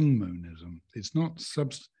call thing monism. It's not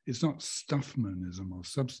stuff monism or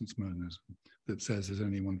substance monism that says there's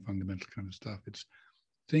only one fundamental kind of stuff. It's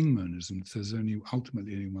thing monism that says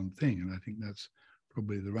ultimately only one thing, and I think that's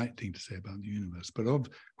probably the right thing to say about the universe. But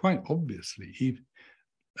quite obviously,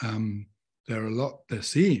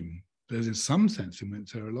 there's in some sense in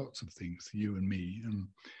which there are lots of things, you and me,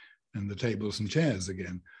 and the tables and chairs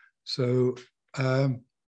again. So I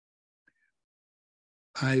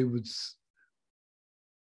would,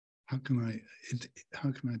 how can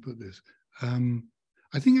I put this?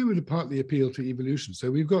 I think I would partly appeal to evolution. So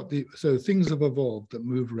we've got things have evolved that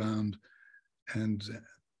move around and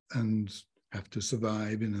have to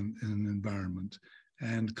survive in an environment.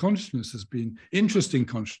 And interesting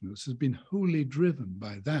consciousness has been wholly driven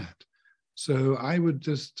by that. So I would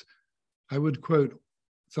quote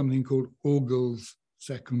something called Orgel's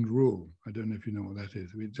second rule. I don't know if you know what that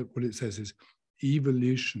is. What it says is,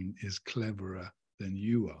 evolution is cleverer than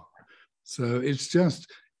you are. So it's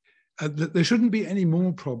just, there shouldn't be any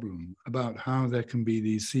more problem about how there can be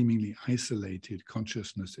these seemingly isolated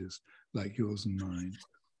consciousnesses like yours and mine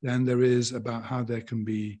than there is about how there can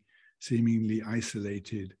be seemingly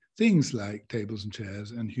isolated things like tables and chairs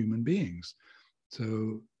and human beings.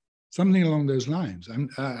 So something along those lines.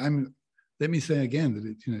 Let me say again that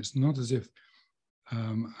it's not as if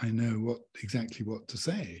I know exactly what to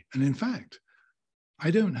say. And in fact, I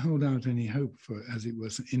don't hold out any hope for, as it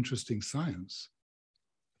was, interesting science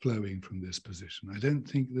flowing from this position. I don't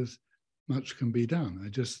think there's much can be done. I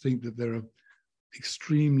just think that there are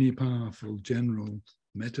extremely powerful general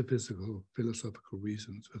metaphysical, philosophical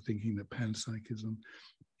reasons for thinking that panpsychism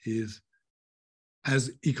is,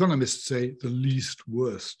 as economists say, the least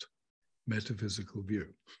worst metaphysical view.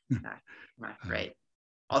 Right.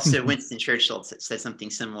 Also, Winston Churchill said something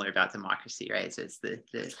similar about democracy, right? So it's the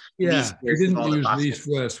least worst. He didn't use least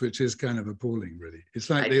worst, which is kind of appalling, really. It's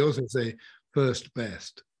like they also say first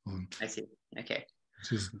best. I see. Okay.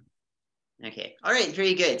 Okay. All right.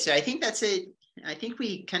 Very good. So I think that's it. I think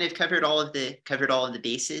we kind of covered all of the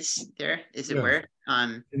bases there, as it were.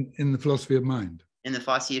 In the philosophy of mind. In the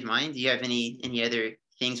philosophy of mind. Do you have any other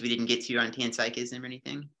things we didn't get to on panpsychism or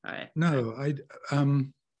anything? No,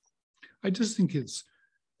 I just think it's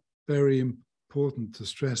very important to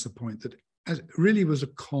stress a point that it really was a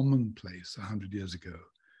commonplace 100 years ago,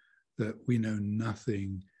 that we know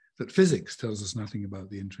nothing, that physics tells us nothing about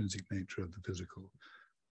the intrinsic nature of the physical.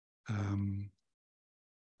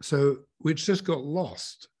 So which just got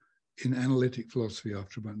lost in analytic philosophy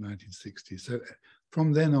after about 1960. So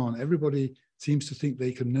from then on, everybody seems to think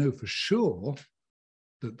they can know for sure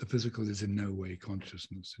that the physical is in no way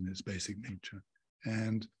consciousness in its basic nature.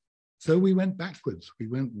 And so we went backwards. We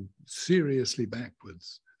went seriously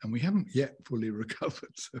backwards, and we haven't yet fully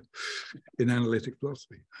recovered in analytic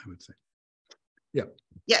philosophy, I would say. Yeah.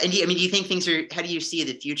 Yeah, and do you think things are? How do you see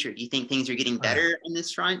the future? Do you think things are getting better on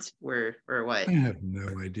this front, or what? I have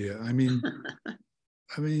no idea. I mean,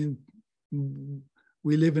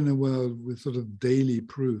 we live in a world with sort of daily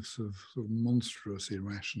proofs of sort of monstrous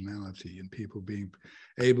irrationality and people being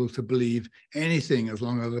able to believe anything as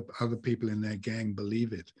long as other people in their gang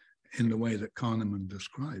believe it in the way that Kahneman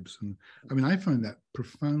describes. And I mean, I find that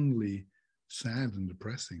profoundly sad and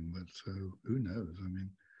depressing, but so who knows? I mean,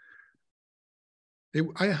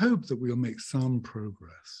 I hope that we'll make some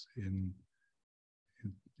progress in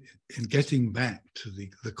getting back to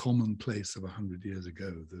the commonplace of 100 years ago,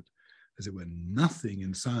 that, as it were, nothing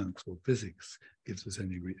in science or physics gives us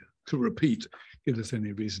any gives us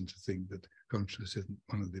any reason to think that consciousness isn't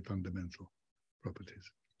one of the fundamental properties.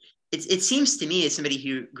 It seems to me, as somebody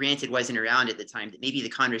who, granted, wasn't around at the time, that maybe the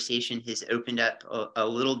conversation has opened up a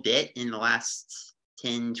little bit in the last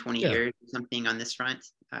 10, 20 years, something on this front.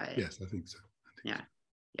 Yes, I think so.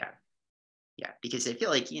 Yeah, because I feel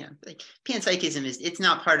like, like panpsychism it's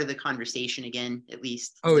not part of the conversation again, at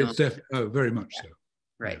least. Oh, it's definitely, very much so.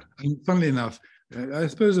 Right. Yeah. And funnily enough, I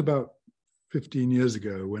suppose about 15 years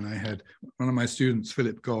ago, when I had one of my students,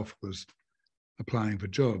 Philip Goff, was applying for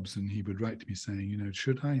jobs, and he would write to me saying,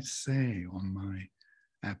 should I say on my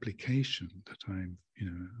application that I'm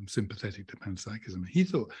sympathetic to panpsychism? He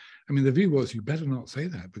thought, the view was, you better not say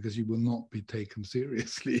that because you will not be taken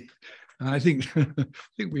seriously. And I think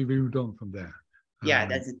we moved on from there. Yeah,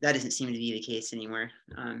 that doesn't seem to be the case anymore.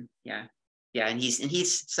 Yeah, and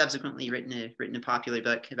he's subsequently written a popular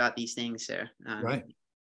book about these things. So right.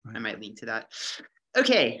 I might link to that.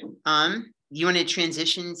 Okay, you want to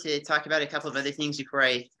transition to talk about a couple of other things before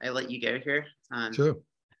I let you go here? Sure.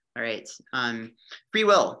 All right. Free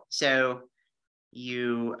will. So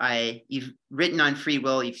you've written on free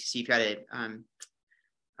will. You've got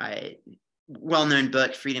a well-known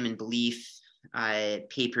book, Freedom and Belief,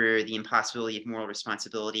 paper, The Impossibility of Moral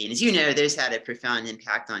Responsibility. And as you know, those had a profound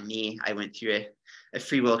impact on me. I went through a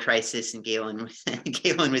free will crisis, and Galen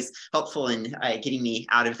was helpful in getting me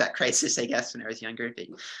out of that crisis, I guess, when I was younger. But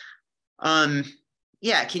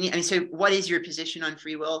yeah, can you, so what is your position on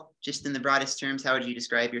free will? Just in the broadest terms, how would you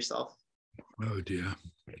describe yourself? Oh dear.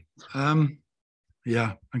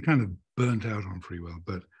 Yeah, I'm kind of burnt out on free will,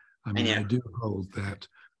 but I do hold that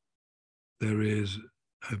there is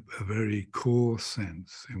a very core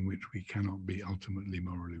sense in which we cannot be ultimately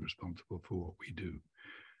morally responsible for what we do.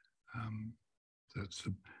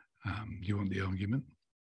 You want the argument?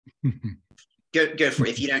 Go for it.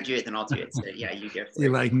 If you don't do it, then I'll do it. So yeah, you go for it.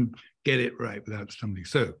 If I can get it right without stumbling.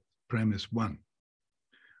 So, premise one,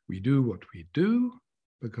 we do what we do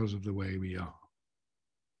because of the way we are.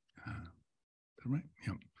 Is that right?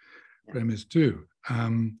 Yeah. Premise two,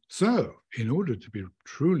 so in order to be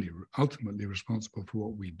truly ultimately responsible for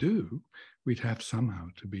what we do, we'd have somehow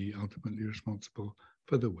to be ultimately responsible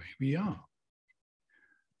for the way we are.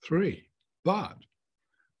 Three, but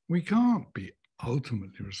we can't be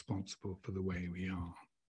ultimately responsible for the way we are.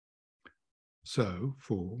 So,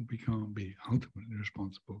 four, we can't be ultimately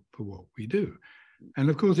responsible for what we do. And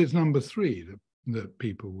of course, it's number three that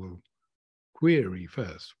people will query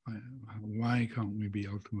first. Why can't we be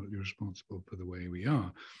ultimately responsible for the way we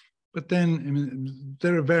are? But then,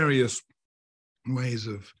 there are various ways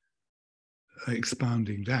of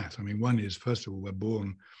expounding that. One is, first of all, we're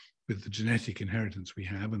born with the genetic inheritance we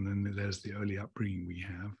have, and then there's the early upbringing we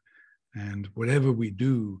have. And whatever we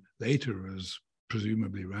do later as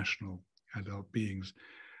presumably rational adult beings,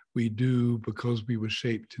 we do because we were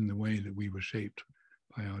shaped in the way that we were shaped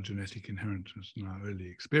by our genetic inheritance and our early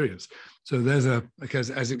experience. So there's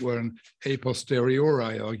as it were, an a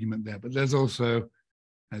posteriori argument there, but there's also,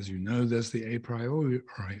 as you know, there's the a priori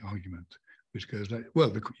argument, which goes like,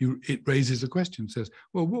 well, it raises a question, says,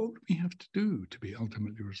 well, what would we have to do to be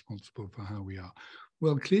ultimately responsible for how we are?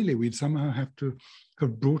 Well, clearly we'd somehow have to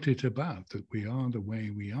have brought it about that we are the way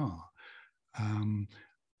we are.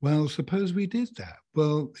 Well, suppose we did that.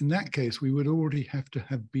 Well, in that case, we would already have to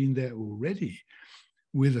have been there already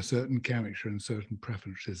with a certain character and certain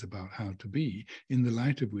preferences about how to be, in the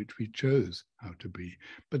light of which we chose how to be.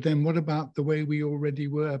 But then what about the way we already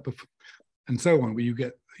were before? And so on, where you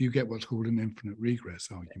get what's called an infinite regress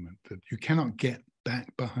argument, that you cannot get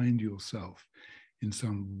back behind yourself in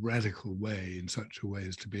some radical way, in such a way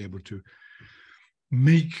as to be able to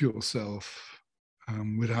make yourself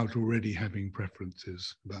without already having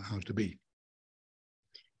preferences about how to be.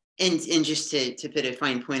 And just to put a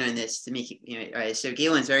fine point on this, to make it, so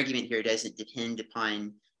Galen's argument here doesn't depend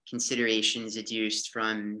upon considerations adduced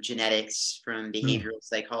from genetics, from behavioral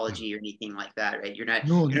psychology, or anything like that, right? You're not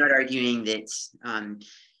arguing that,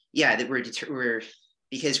 that we're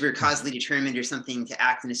because we're causally determined or something to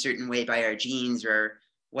act in a certain way by our genes or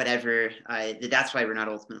whatever, that's why we're not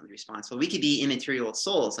ultimately responsible. We could be immaterial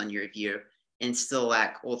souls, on your view, and still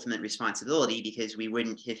lack ultimate responsibility because we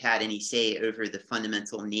wouldn't have had any say over the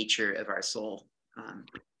fundamental nature of our soul.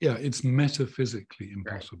 Yeah, it's metaphysically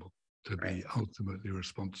impossible to be ultimately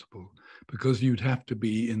responsible, because you'd have to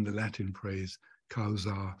be, in the Latin phrase,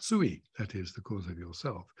 causa sui, that is, the cause of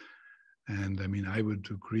yourself. And I mean, I would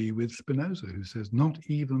agree with Spinoza, who says not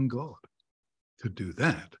even God could do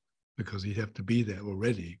that, because he'd have to be there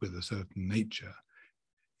already with a certain nature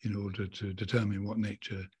in order to determine what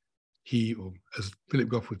nature he, or as Philip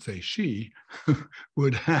Goff would say, she,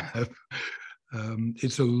 would have.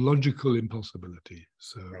 It's a logical impossibility.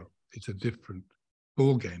 So it's a different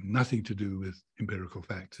ball game, nothing to do with empirical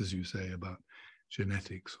facts, as you say, about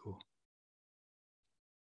genetics or.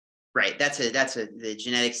 Right. That's the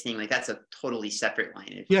genetics thing. Like, that's a totally separate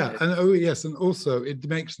line. And yes, and also it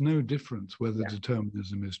makes no difference whether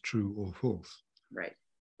determinism is true or false. Right.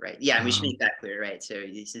 Yeah, and we should make that clear, right? So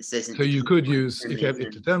this isn't. So you could use, if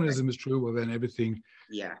determinism is true, well then everything.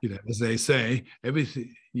 Yeah. As they say,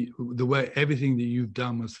 everything, the way everything that you've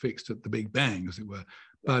done was fixed at the Big Bang, as it were.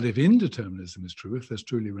 But if indeterminism is true, if there's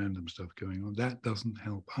truly random stuff going on, that doesn't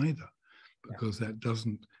help either, because that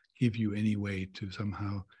doesn't give you any way to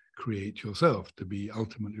somehow create yourself to be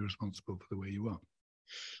ultimately responsible for the way you are.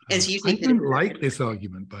 And so you I think don't like this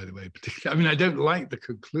argument, by the way, particularly. I mean, I don't like the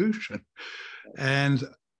conclusion. And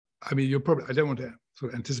I mean, I don't want to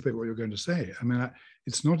sort of anticipate what you're going to say. I mean,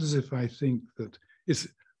 it's not as if I think that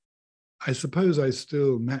I suppose I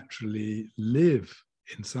still naturally live,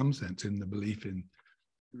 in some sense, in the belief in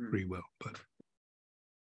free will, but.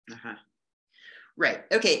 Right.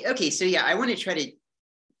 Okay. So yeah, I want to try to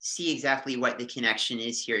see exactly what the connection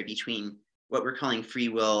is here between what we're calling free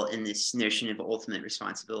will and this notion of ultimate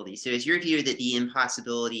responsibility. So is your view that the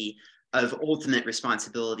impossibility of ultimate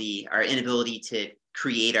responsibility, our inability to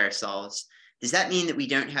create ourselves, does that mean that we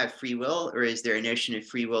don't have free will, or is there a notion of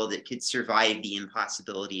free will that could survive the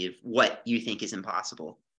impossibility of what you think is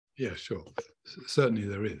impossible? Yeah, sure. Certainly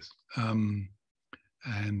there is.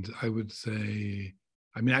 And I would say,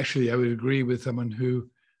 I mean, actually, I would agree with someone who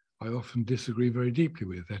I often disagree very deeply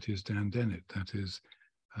with. That is Dan Dennett. That is,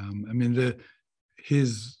 I mean,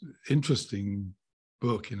 his interesting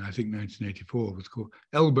book in, I think, 1984 was called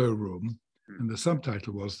Elbow Room, and the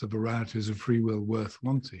subtitle was The Varieties of Free Will Worth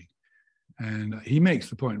Wanting. And he makes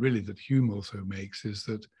the point, really, that Hume also makes, is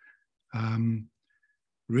that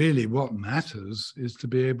really what matters is to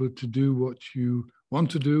be able to do what you want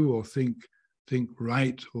to do, or think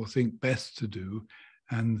right, or think best to do,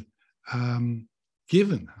 and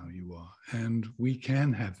given how you are. And we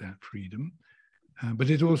can have that freedom, but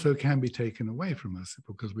it also can be taken away from us,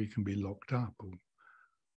 because we can be locked up, or,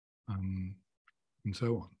 and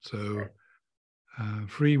so on. So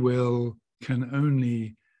free will can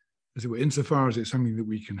only, as it were, insofar as it's something that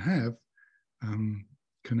we can have,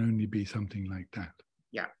 can only be something like that.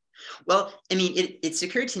 Yeah. Well, I mean, it's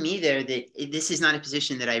occurred to me, though, that this is not a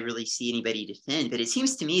position that I really see anybody defend, but it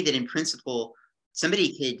seems to me that in principle,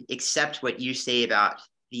 somebody could accept what you say about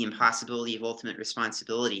the impossibility of ultimate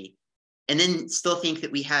responsibility and then still think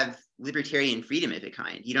that we have libertarian freedom of a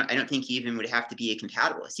kind. I don't think you even would have to be a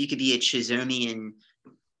compatibilist. You could be a Chisholmian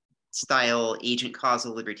style agent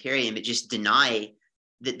causal libertarian, but just deny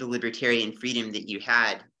that the libertarian freedom that you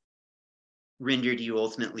had rendered you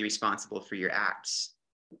ultimately responsible for your acts.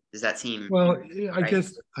 Does that seem well?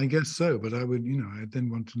 right? I guess so, but I would, I then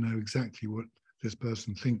want to know exactly what this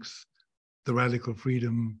person thinks the radical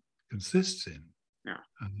freedom consists in. Yeah.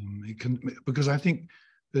 It can, because I think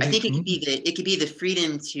that it could be the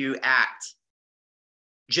freedom to act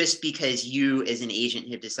just because you as an agent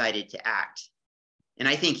have decided to act. And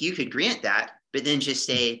I think you could grant that, but then just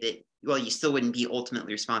say that, well, you still wouldn't be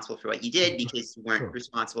ultimately responsible for what you did, because you weren't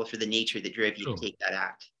responsible for the nature that drove you to take that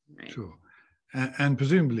act. Right? Sure. And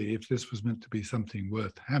presumably, if this was meant to be something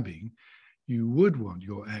worth having, you would want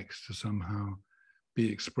your acts to somehow be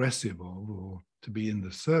expressive of, or to be in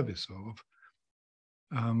the service of,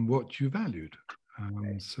 what you valued.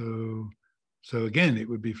 So again, it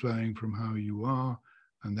would be flowing from how you are,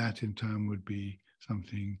 and that in turn would be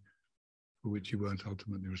something for which you weren't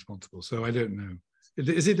ultimately responsible. So I don't know.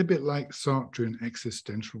 Is it a bit like Sartrean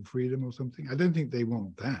existential freedom or something? I don't think they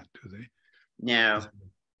want that, do they? No.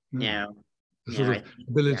 The sort of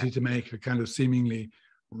ability to make a kind of seemingly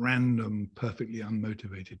random, perfectly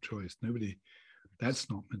unmotivated choice. That's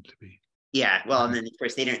not meant to be. Yeah, well, and then of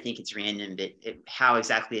course they don't think it's random, but how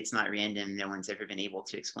exactly it's not random, no one's ever been able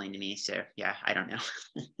to explain to me. So yeah, I don't know.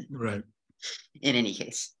 Right. In any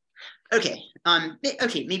case. Okay.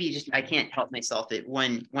 Okay. Maybe just I can't help myself. At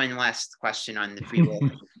one last question on the free will.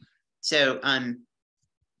 So,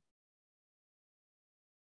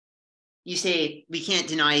 you say we can't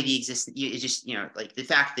deny the existence. You just like the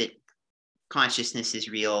fact that consciousness is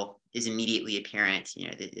real is immediately apparent.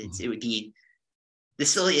 It would be the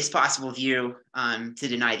silliest possible view to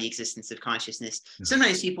deny the existence of consciousness. Yeah.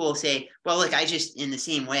 Sometimes people will say, well, look, I just, in the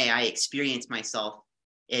same way, I experience myself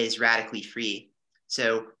as radically free.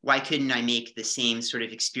 So why couldn't I make the same sort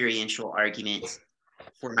of experiential argument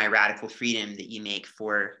for my radical freedom that you make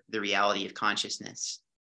for the reality of consciousness?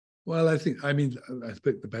 Well, I think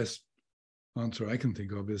the best answer I can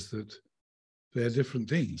think of is that they're different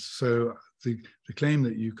things. So the claim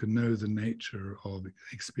that you can know the nature of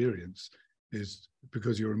experience is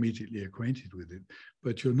because you're immediately acquainted with it,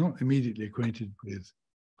 but you're not immediately acquainted with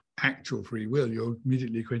actual free will. You're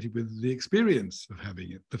immediately acquainted with the experience of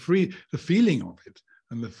having it, the feeling of it,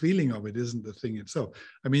 and the feeling of it isn't the thing itself.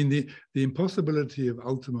 I mean, the impossibility of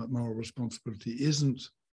ultimate moral responsibility isn't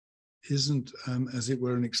as it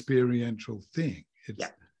were an experiential thing.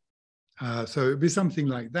 So it'd be something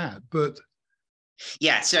like that, but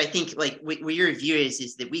yeah. So I think like what your view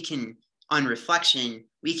is that we can, on reflection,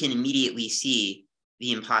 we can immediately see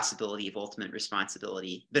the impossibility of ultimate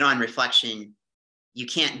responsibility, but on reflection, you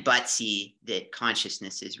can't but see that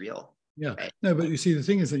consciousness is real. Yeah, right? No, but you see, the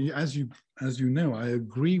thing is that as you know, I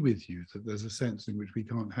agree with you that there's a sense in which we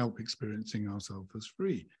can't help experiencing ourselves as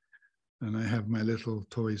free, and I have my little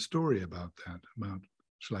toy story about that.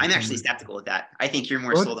 I'm actually skeptical of that. I think you're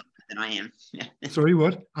more sold on that than I am. Sorry,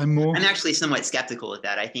 what? I'm actually somewhat skeptical of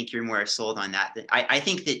that. I think you're more sold on that. I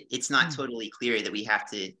think that it's not totally clear that we have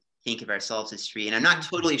to think of ourselves as free, and I'm not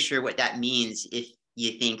totally sure what that means if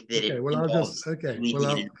you think that it involves believing in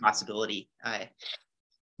an impossibility.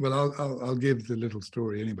 Well, I'll give the little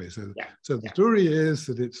story anyway. So the story is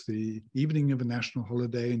that it's the evening of a national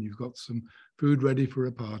holiday and you've got some food ready for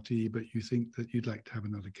a party, but you think that you'd like to have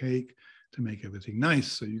another cake to make everything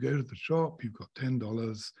nice. So you go to the shop, you've got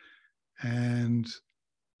 $10, and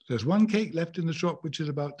there's one cake left in the shop which is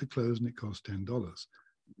about to close and it costs $10.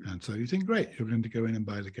 And so you think, great, you're going to go in and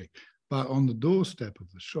buy the cake. But on the doorstep of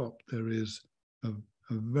the shop, there is a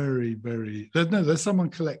very, there's someone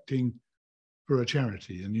collecting for a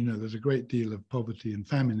charity. And, there's a great deal of poverty and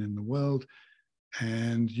famine in the world.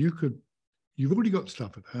 And you've already got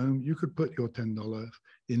stuff at home. You could put your $10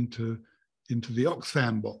 into the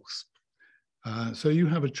Oxfam box. So you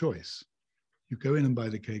have a choice. You go in and buy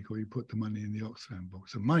the cake or you put the money in the Oxfam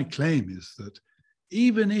box. And my claim is that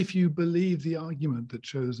even if you believe the argument that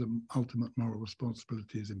shows that ultimate moral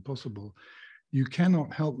responsibility is impossible, you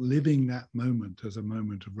cannot help living that moment as a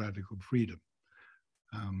moment of radical freedom.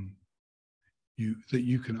 That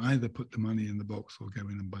you can either put the money in the box or go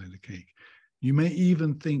in and buy the cake. You may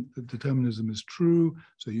even think that determinism is true.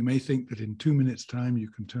 So you may think that in 2 minutes' time, you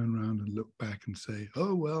can turn around and look back and say,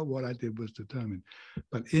 oh, well, what I did was determined.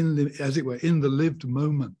 But as it were, in the lived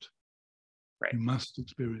moment, you must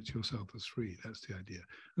experience yourself as free. That's the idea.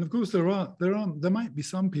 And of course, there might be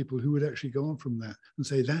some people who would actually go on from that and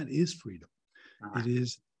say that is freedom.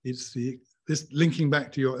 This linking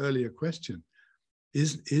back to your earlier question.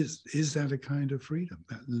 Is that a kind of freedom,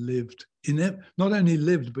 that lived, not only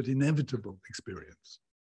lived, but inevitable experience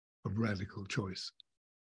of radical choice?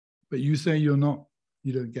 But you say you don't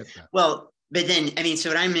get that. Well, but then, so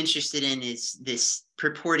what I'm interested in is this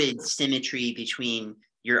purported symmetry between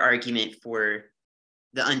your argument for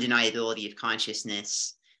the undeniability of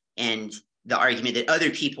consciousness and the argument that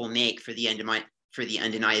other people make for the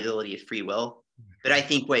undeniability of free will. But I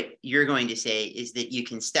think what you're going to say is that you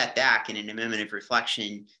can step back and in a moment of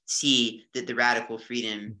reflection, see that the radical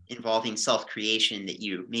freedom involving self-creation that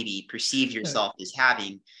you maybe perceive yourself as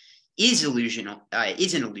having is an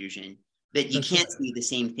illusion, that you can't see the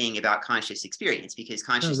same thing about conscious experience because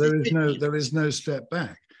consciousness. There is no step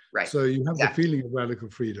back. Right. So you have the feeling of radical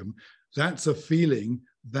freedom. That's a feeling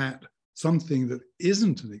that something that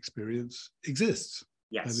isn't an experience exists.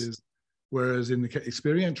 Yes. That is, whereas in the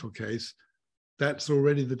experiential case, that's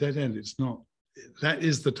already the dead end. It's not. That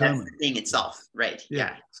is the term. That's the thing itself, right?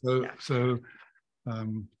 Yeah. Something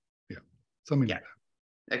like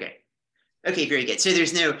that. Okay, very good. So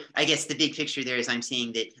there's I guess the big picture there is I'm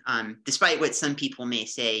seeing that despite what some people may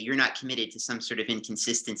say, you're not committed to some sort of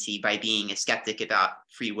inconsistency by being a skeptic about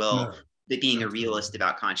free will, but being a realist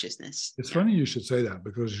about consciousness. It's funny you should say that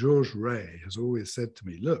because Georges Ray has always said to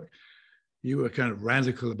me, look, you were kind of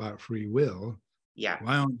radical about free will. Yeah.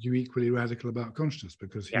 Why aren't you equally radical about consciousness?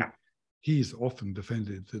 Because he's often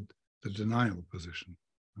defended the denial position.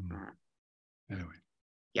 Anyway.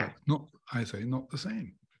 Yeah. Not the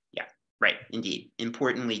same. Yeah. Right, indeed.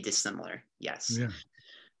 Importantly dissimilar. Yes. Yeah.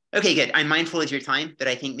 Okay, good. I'm mindful of your time, but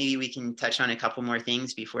I think maybe we can touch on a couple more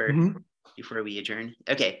things before we adjourn.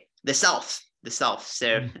 Okay, the self. So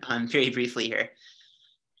very briefly here.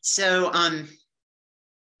 So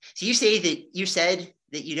so you said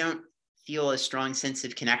that you don't feel a strong sense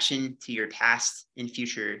of connection to your past and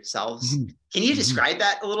future selves. Can you describe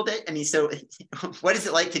that a little bit? I mean, so what is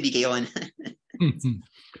it like to be Galen?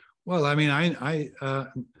 Well, I mean,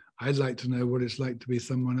 I'd like to know what it's like to be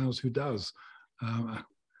someone else who does. I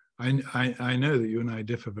know that you and I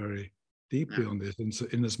differ very deeply on this,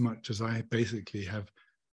 in as much as I basically have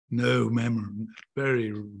no memory,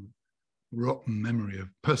 very rotten memory of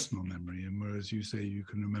personal memory, and whereas you say you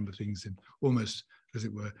can remember things in almost, as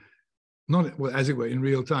it were, not well, as it were, in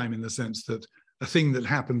real time, in the sense that a thing that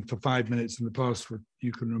happened for 5 minutes in the past,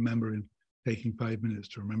 you can remember in taking 5 minutes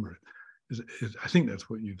to remember it. I think that's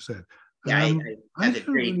what you've said. Yeah, I don't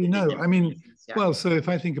really know. I mean, well, so if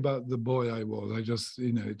I think about the boy I was, I just,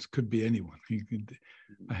 it could be anyone.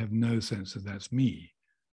 I have no sense that that's me.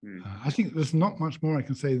 I think there's not much more I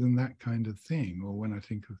can say than that kind of thing. Or when I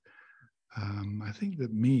think of, I think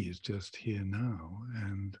that me is just here now,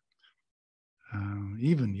 and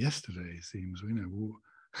even yesterday seems, and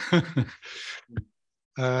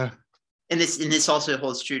this also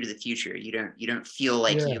holds true to the future. You don't feel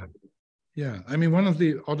like you. Yeah, I mean, one of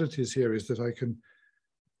the oddities here is that I can,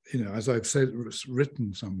 as I've said,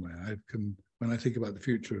 written somewhere, I can, when I think about the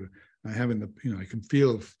future, I have I can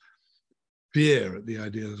feel fear at the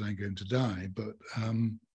idea that I'm going to die. But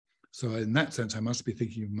so in that sense, I must be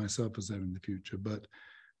thinking of myself as there in the future. But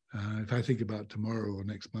if I think about tomorrow or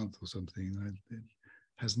next month or something, it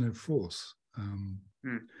has no force.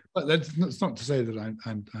 But that's not to say that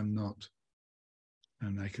I'm not,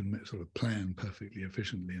 and I can sort of plan perfectly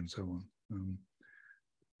efficiently and so on.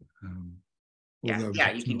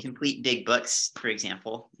 You can complete big books, for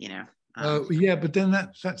example. Yeah, but then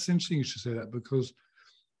that's interesting you should say that, because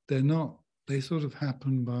they're not. They sort of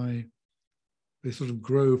happen they sort of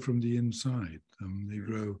grow from the inside. They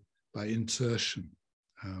grow by insertion.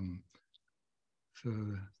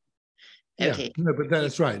 Okay. No, but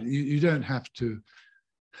that's right. You don't have to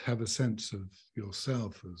have a sense of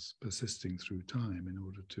yourself as persisting through time in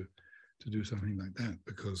order to do something like that,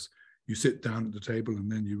 because you sit down at the table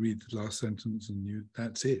and then you read the last sentence and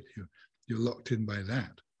that's it. You're locked in by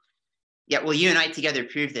that. Yeah, well, you and I together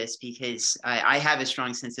prove this, because I have a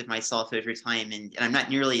strong sense of myself over time, and I'm not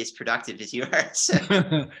nearly as productive as you are. So.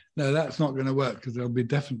 No, that's not going to work, because there'll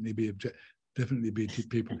definitely be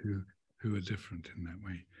people who are different in that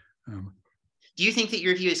way. Do you think that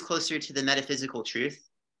your view is closer to the metaphysical truth?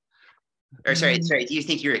 Or sorry, do you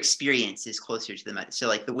think your experience is closer to the so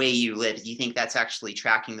like the way you live, do you think that's actually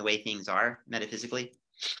tracking the way things are metaphysically?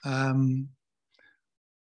 Well,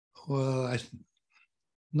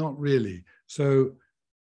 not really. So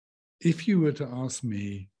if you were to ask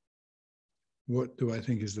me, what do I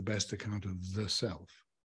think is the best account of the self?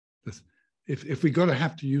 If we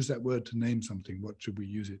have to use that word to name something, what should we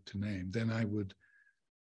use it to name? Then I would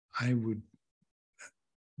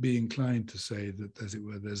be inclined to say that, as it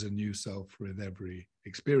were, there's a new self with every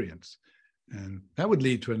experience. And that would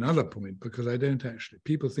lead to another point, because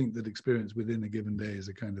people think that experience within a given day is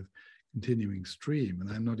a kind of continuing stream,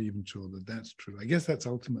 and I'm not even sure that that's true. I guess that's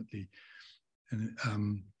ultimately an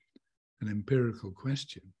empirical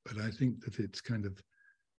question, but I think that it's kind of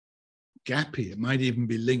gappy. It might even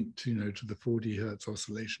be linked, to the 40 hertz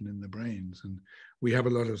oscillation in the brains. And we have a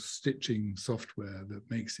lot of stitching software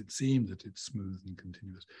that makes it seem that it's smooth and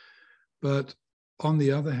continuous. But on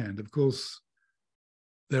the other hand, of course,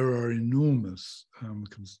 there are enormous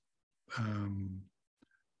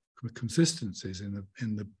consistencies in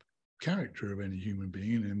the character of any human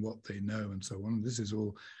being and in what they know and so on. This is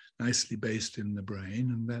all nicely based in the brain,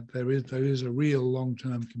 and that there is a real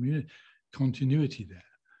long-term continuity there.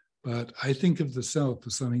 But I think of the self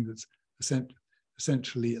as something that's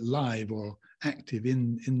essentially alive or active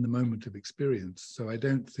in the moment of experience. So I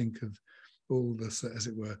don't think of all this, as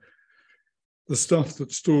it were, the stuff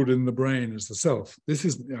that's stored in the brain as the self.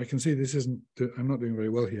 I can see this isn't, I'm not doing very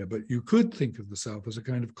well here, but you could think of the self as a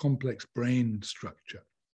kind of complex brain structure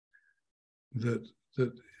that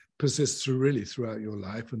persists throughout your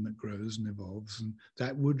life, and that grows and evolves. And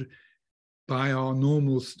that would, by our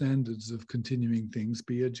normal standards of continuing things,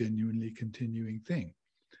 be a genuinely continuing thing.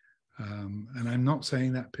 And I'm not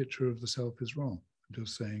saying that picture of the self is wrong. I'm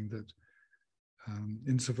just saying that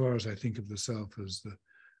insofar as I think of the self as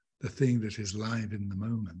the thing that is live in the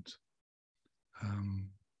moment,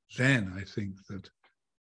 then I think that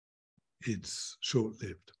it's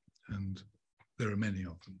short-lived, and there are many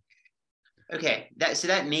of them. Okay,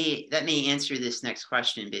 that may answer this next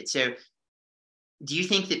question a bit. So do you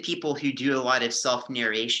think that people who do a lot of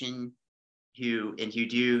self-narration, who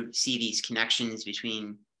do see these connections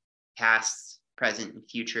between past, present, and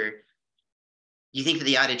future, do you think that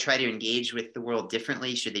they ought to try to engage with the world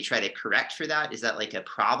differently? Should they try to correct for that? Is that like a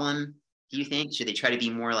problem, do you think? Should they try to be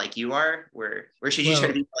more like you are? Or should you try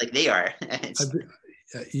to be more like they are?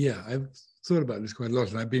 I've thought about this quite a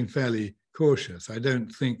lot, and I've been fairly cautious. I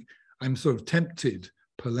don't think, I'm sort of tempted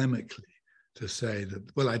polemically to say that,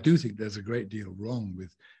 well, I do think there's a great deal wrong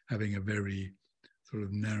with having a very sort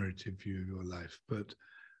of narrative view of your life, but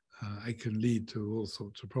it can lead to all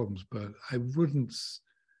sorts of problems. But I wouldn't,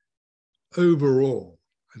 overall,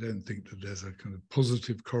 I don't think that there's a kind of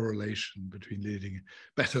positive correlation between leading a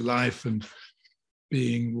better life and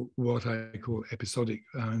being what I call episodic.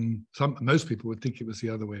 Most people would think it was the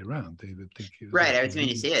other way around. They would think it was right. I was going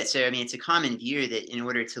to say that. So, I mean, it's a common view that in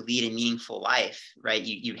order to lead a meaningful life, right,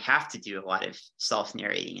 you have to do a lot of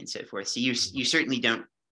self-narrating and so forth. So you certainly don't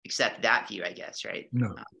accept that view, I guess, right?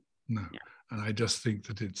 No. Yeah. And I just think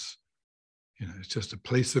that it's just a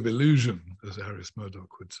place of illusion, as Harris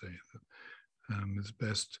Murdoch would say. That it's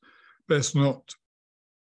best not. It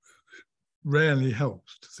rarely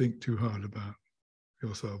helps to think too hard about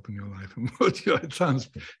yourself and your life and what it sounds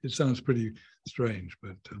pretty strange,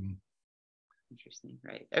 but interesting,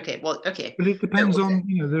 right? Okay, well, okay, but it depends on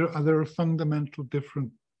there are fundamental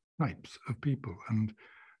different types of people, and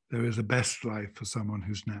there is a best life for someone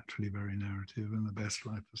who's naturally very narrative, and the best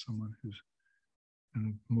life for someone who's kind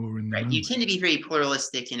of more in the moment. You tend to be very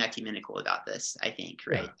pluralistic and ecumenical about this, I think,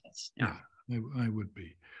 right? Yeah, I would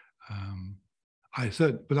be.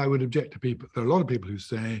 But I would object to people. There are a lot of people who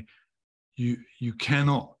say you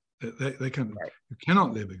cannot you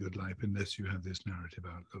cannot live a good life unless you have this narrative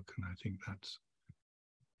outlook, and I think that's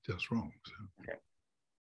just wrong. So.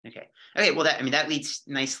 Okay. Well, that leads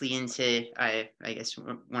nicely into I guess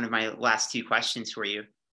one of my last two questions for you.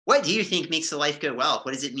 What do you think makes a life go well?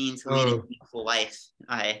 What does it mean to lead a meaningful life?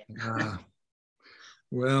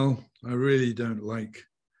 Well, I really don't like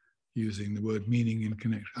using the word meaning in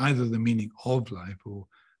connection, either the meaning of life or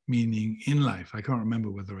meaning in life. I can't remember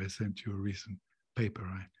whether I sent you a recent paper.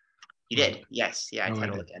 You did, yes. Yeah, I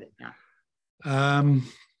totally get it. Yeah.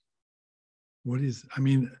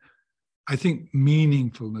 I think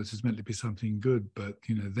meaningfulness is meant to be something good, but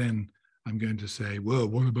then I'm going to say, well,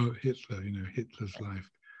 what about Hitler? Hitler's life,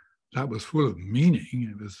 that was full of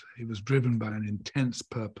meaning. It was driven by an intense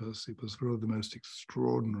purpose. It was full of the most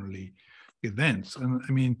extraordinary events. And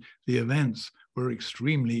I mean, the events were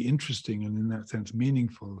extremely interesting and in that sense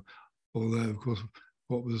meaningful, although of course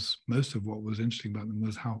most of what was interesting about them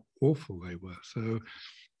was how awful they were. So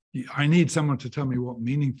I need someone to tell me what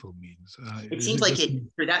meaningful means. It seems like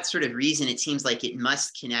for that sort of reason, it seems like it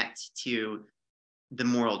must connect to the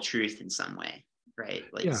moral truth in some way, right?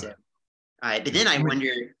 So, but then I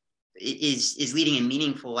wonder, is leading a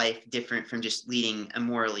meaningful life different from just leading a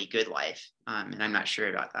morally good life? And I'm not sure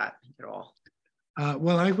about that at all.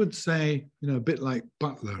 Well, I would say, a bit like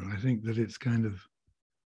Butler, I think that it's kind of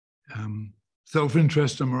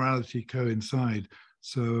self-interest and morality coincide.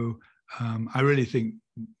 So I really think,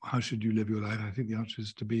 how should you live your life? I think the answer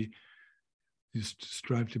is to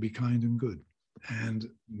strive to be kind and good, and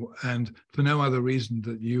for no other reason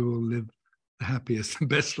that you will live the happiest and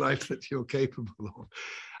best life that you're capable of.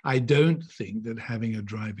 I don't think that having a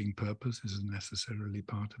driving purpose is necessarily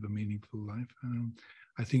part of a meaningful life.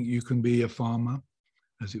 I think you can be a farmer,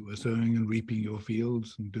 as it were, sowing and reaping your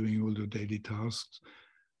fields and doing all your daily tasks,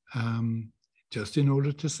 just in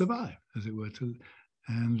order to survive, as it were,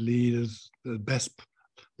 and lead as the best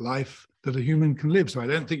life that a human can live. So I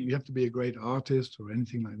don't think you have to be a great artist or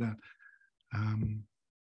anything like that.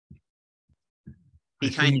 Be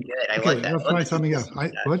kind and good. I love that. I'll try something else. I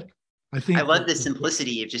love the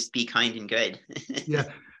simplicity of just be kind and good. Yeah.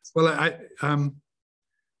 Well, I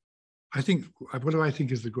think, what do I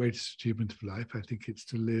think is the greatest achievement of life? I think it's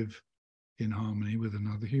to live in harmony with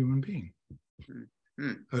another human being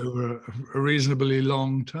over a reasonably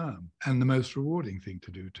long term, and the most rewarding thing to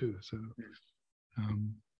do too. So I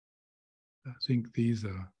think these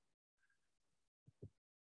are,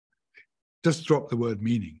 just drop the word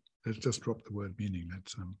meaning. Let's just drop the word meaning.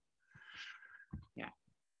 That's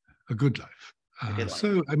a good life.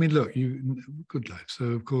 So, I mean, look, good life. So,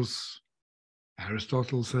 of course,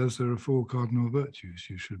 Aristotle says there are 4 cardinal virtues.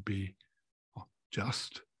 You should be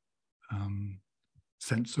just,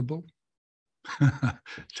 sensible,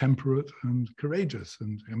 temperate, and courageous.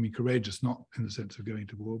 And I mean, courageous not in the sense of going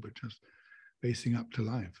to war, but just facing up to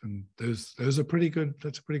life. And those are pretty good.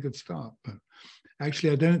 That's a pretty good start. But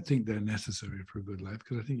actually, I don't think they're necessary for a good life,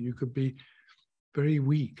 because I think you could be very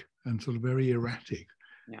weak and sort of very erratic.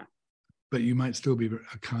 Yeah. But you might still be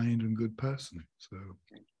a kind and good person. So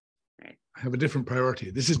right. I have a different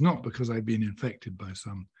priority. This is not because I've been infected by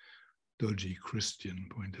some dodgy Christian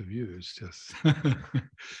point of view. It's just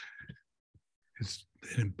it's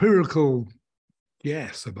an empirical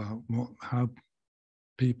guess about how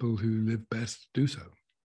people who live best do so.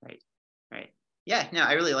 Right. Yeah, no,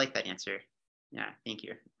 I really like that answer. Yeah, thank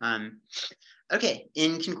you. Okay,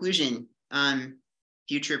 in conclusion,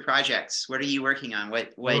 future projects, what are you working on?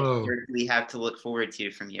 What do we have to look forward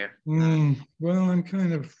to from you? Well, I'm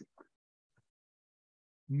kind of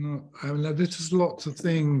not, I mean, there's just lots of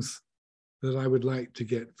things that I would like to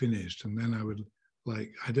get finished, and then I would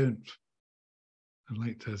like, I'd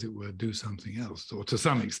like to, as it were, do something else, or to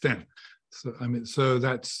some extent. So I mean, so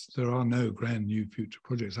there are no grand new future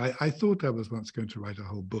projects. I thought I was once going to write a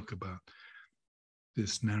whole book about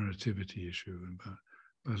this narrativity issue, but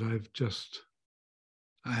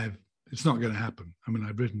it's not going to happen. I mean,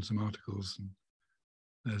 I've written some articles,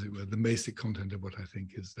 and as it were, the basic content of what I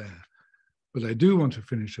think is there. But I do want to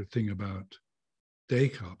finish a thing about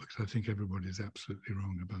Descartes, because I think everybody's absolutely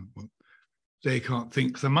wrong about what Descartes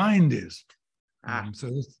thinks the mind is. So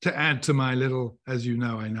to add to my little, as you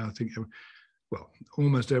know, I now think, well,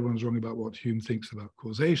 almost everyone's wrong about what Hume thinks about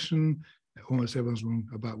causation. Almost everyone's wrong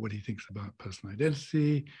about what he thinks about personal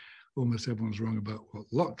identity. Almost everyone's wrong about what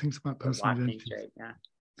Locke thinks about personal identity. Right, yeah.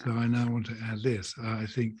 So I now want to add this. I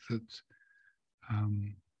think that,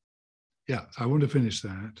 I want to finish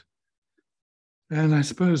that. And I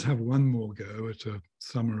suppose have one more go at a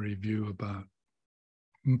summary view about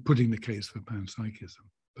putting the case for panpsychism.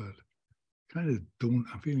 But kind of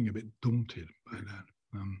I'm feeling a bit daunted by that.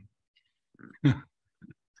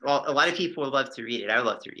 Well, a lot of people would love to read it. I would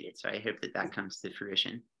love to read it. So I hope that comes to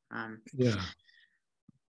fruition.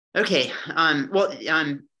 Okay.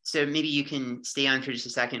 So maybe you can stay on for just a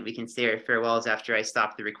second. We can say our farewells after I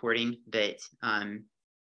stop the recording. But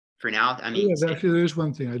for now, I mean, actually, there is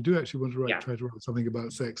one thing I do actually want to try to write something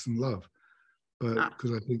about sex and love, but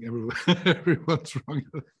because I think everyone's wrong.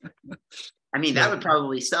 I mean, that would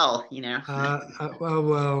probably sell, you know.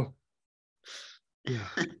 Well, yeah.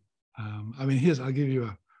 I mean, I'll give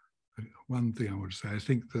you one thing I want to say. I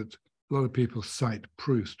think that a lot of people cite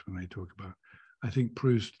Proust when they talk about. I think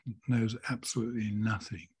Proust knows absolutely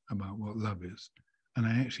nothing about what love is, and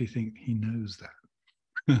I actually think he knows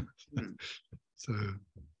that. So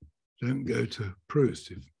don't go to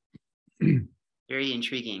Proust. Very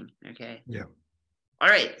intriguing. Okay. Yeah. All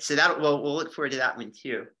right. So we'll look forward to that one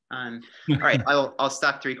too. All right. I'll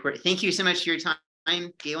stop the recording. Thank you so much for your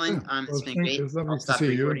time, Galen. It's been great. It's lovely to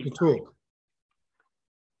see you and to talk.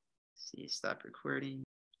 See, stop recording.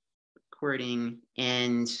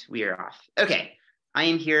 And we are off. Okay. I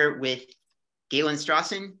am here with Galen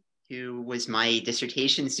Strawson, who was my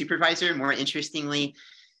dissertation supervisor. More interestingly,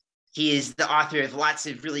 he is the author of lots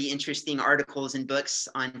of really interesting articles and books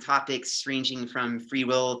on topics ranging from free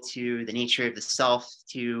will to the nature of the self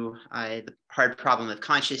to the hard problem of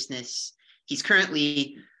consciousness. He's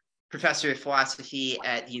currently professor of philosophy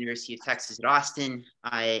at the University of Texas at Austin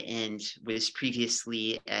and was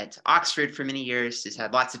previously at Oxford for many years, has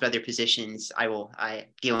had lots of other positions.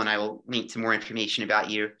 Galen, I will link to more information about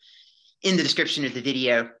you in the description of the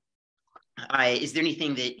video. Is there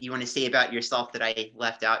anything that you want to say about yourself that I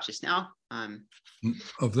left out just now?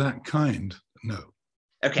 Of that kind, no.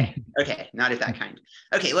 Okay, not of that kind.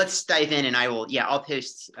 Okay, let's dive in, and I'll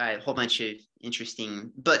post a whole bunch of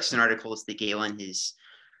interesting books and articles that Galen has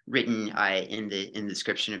written in the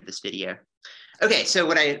description of this video. Okay, so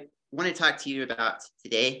what I want to talk to you about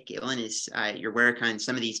today, Galen, is your work on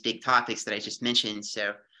some of these big topics that I just mentioned.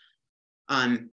 So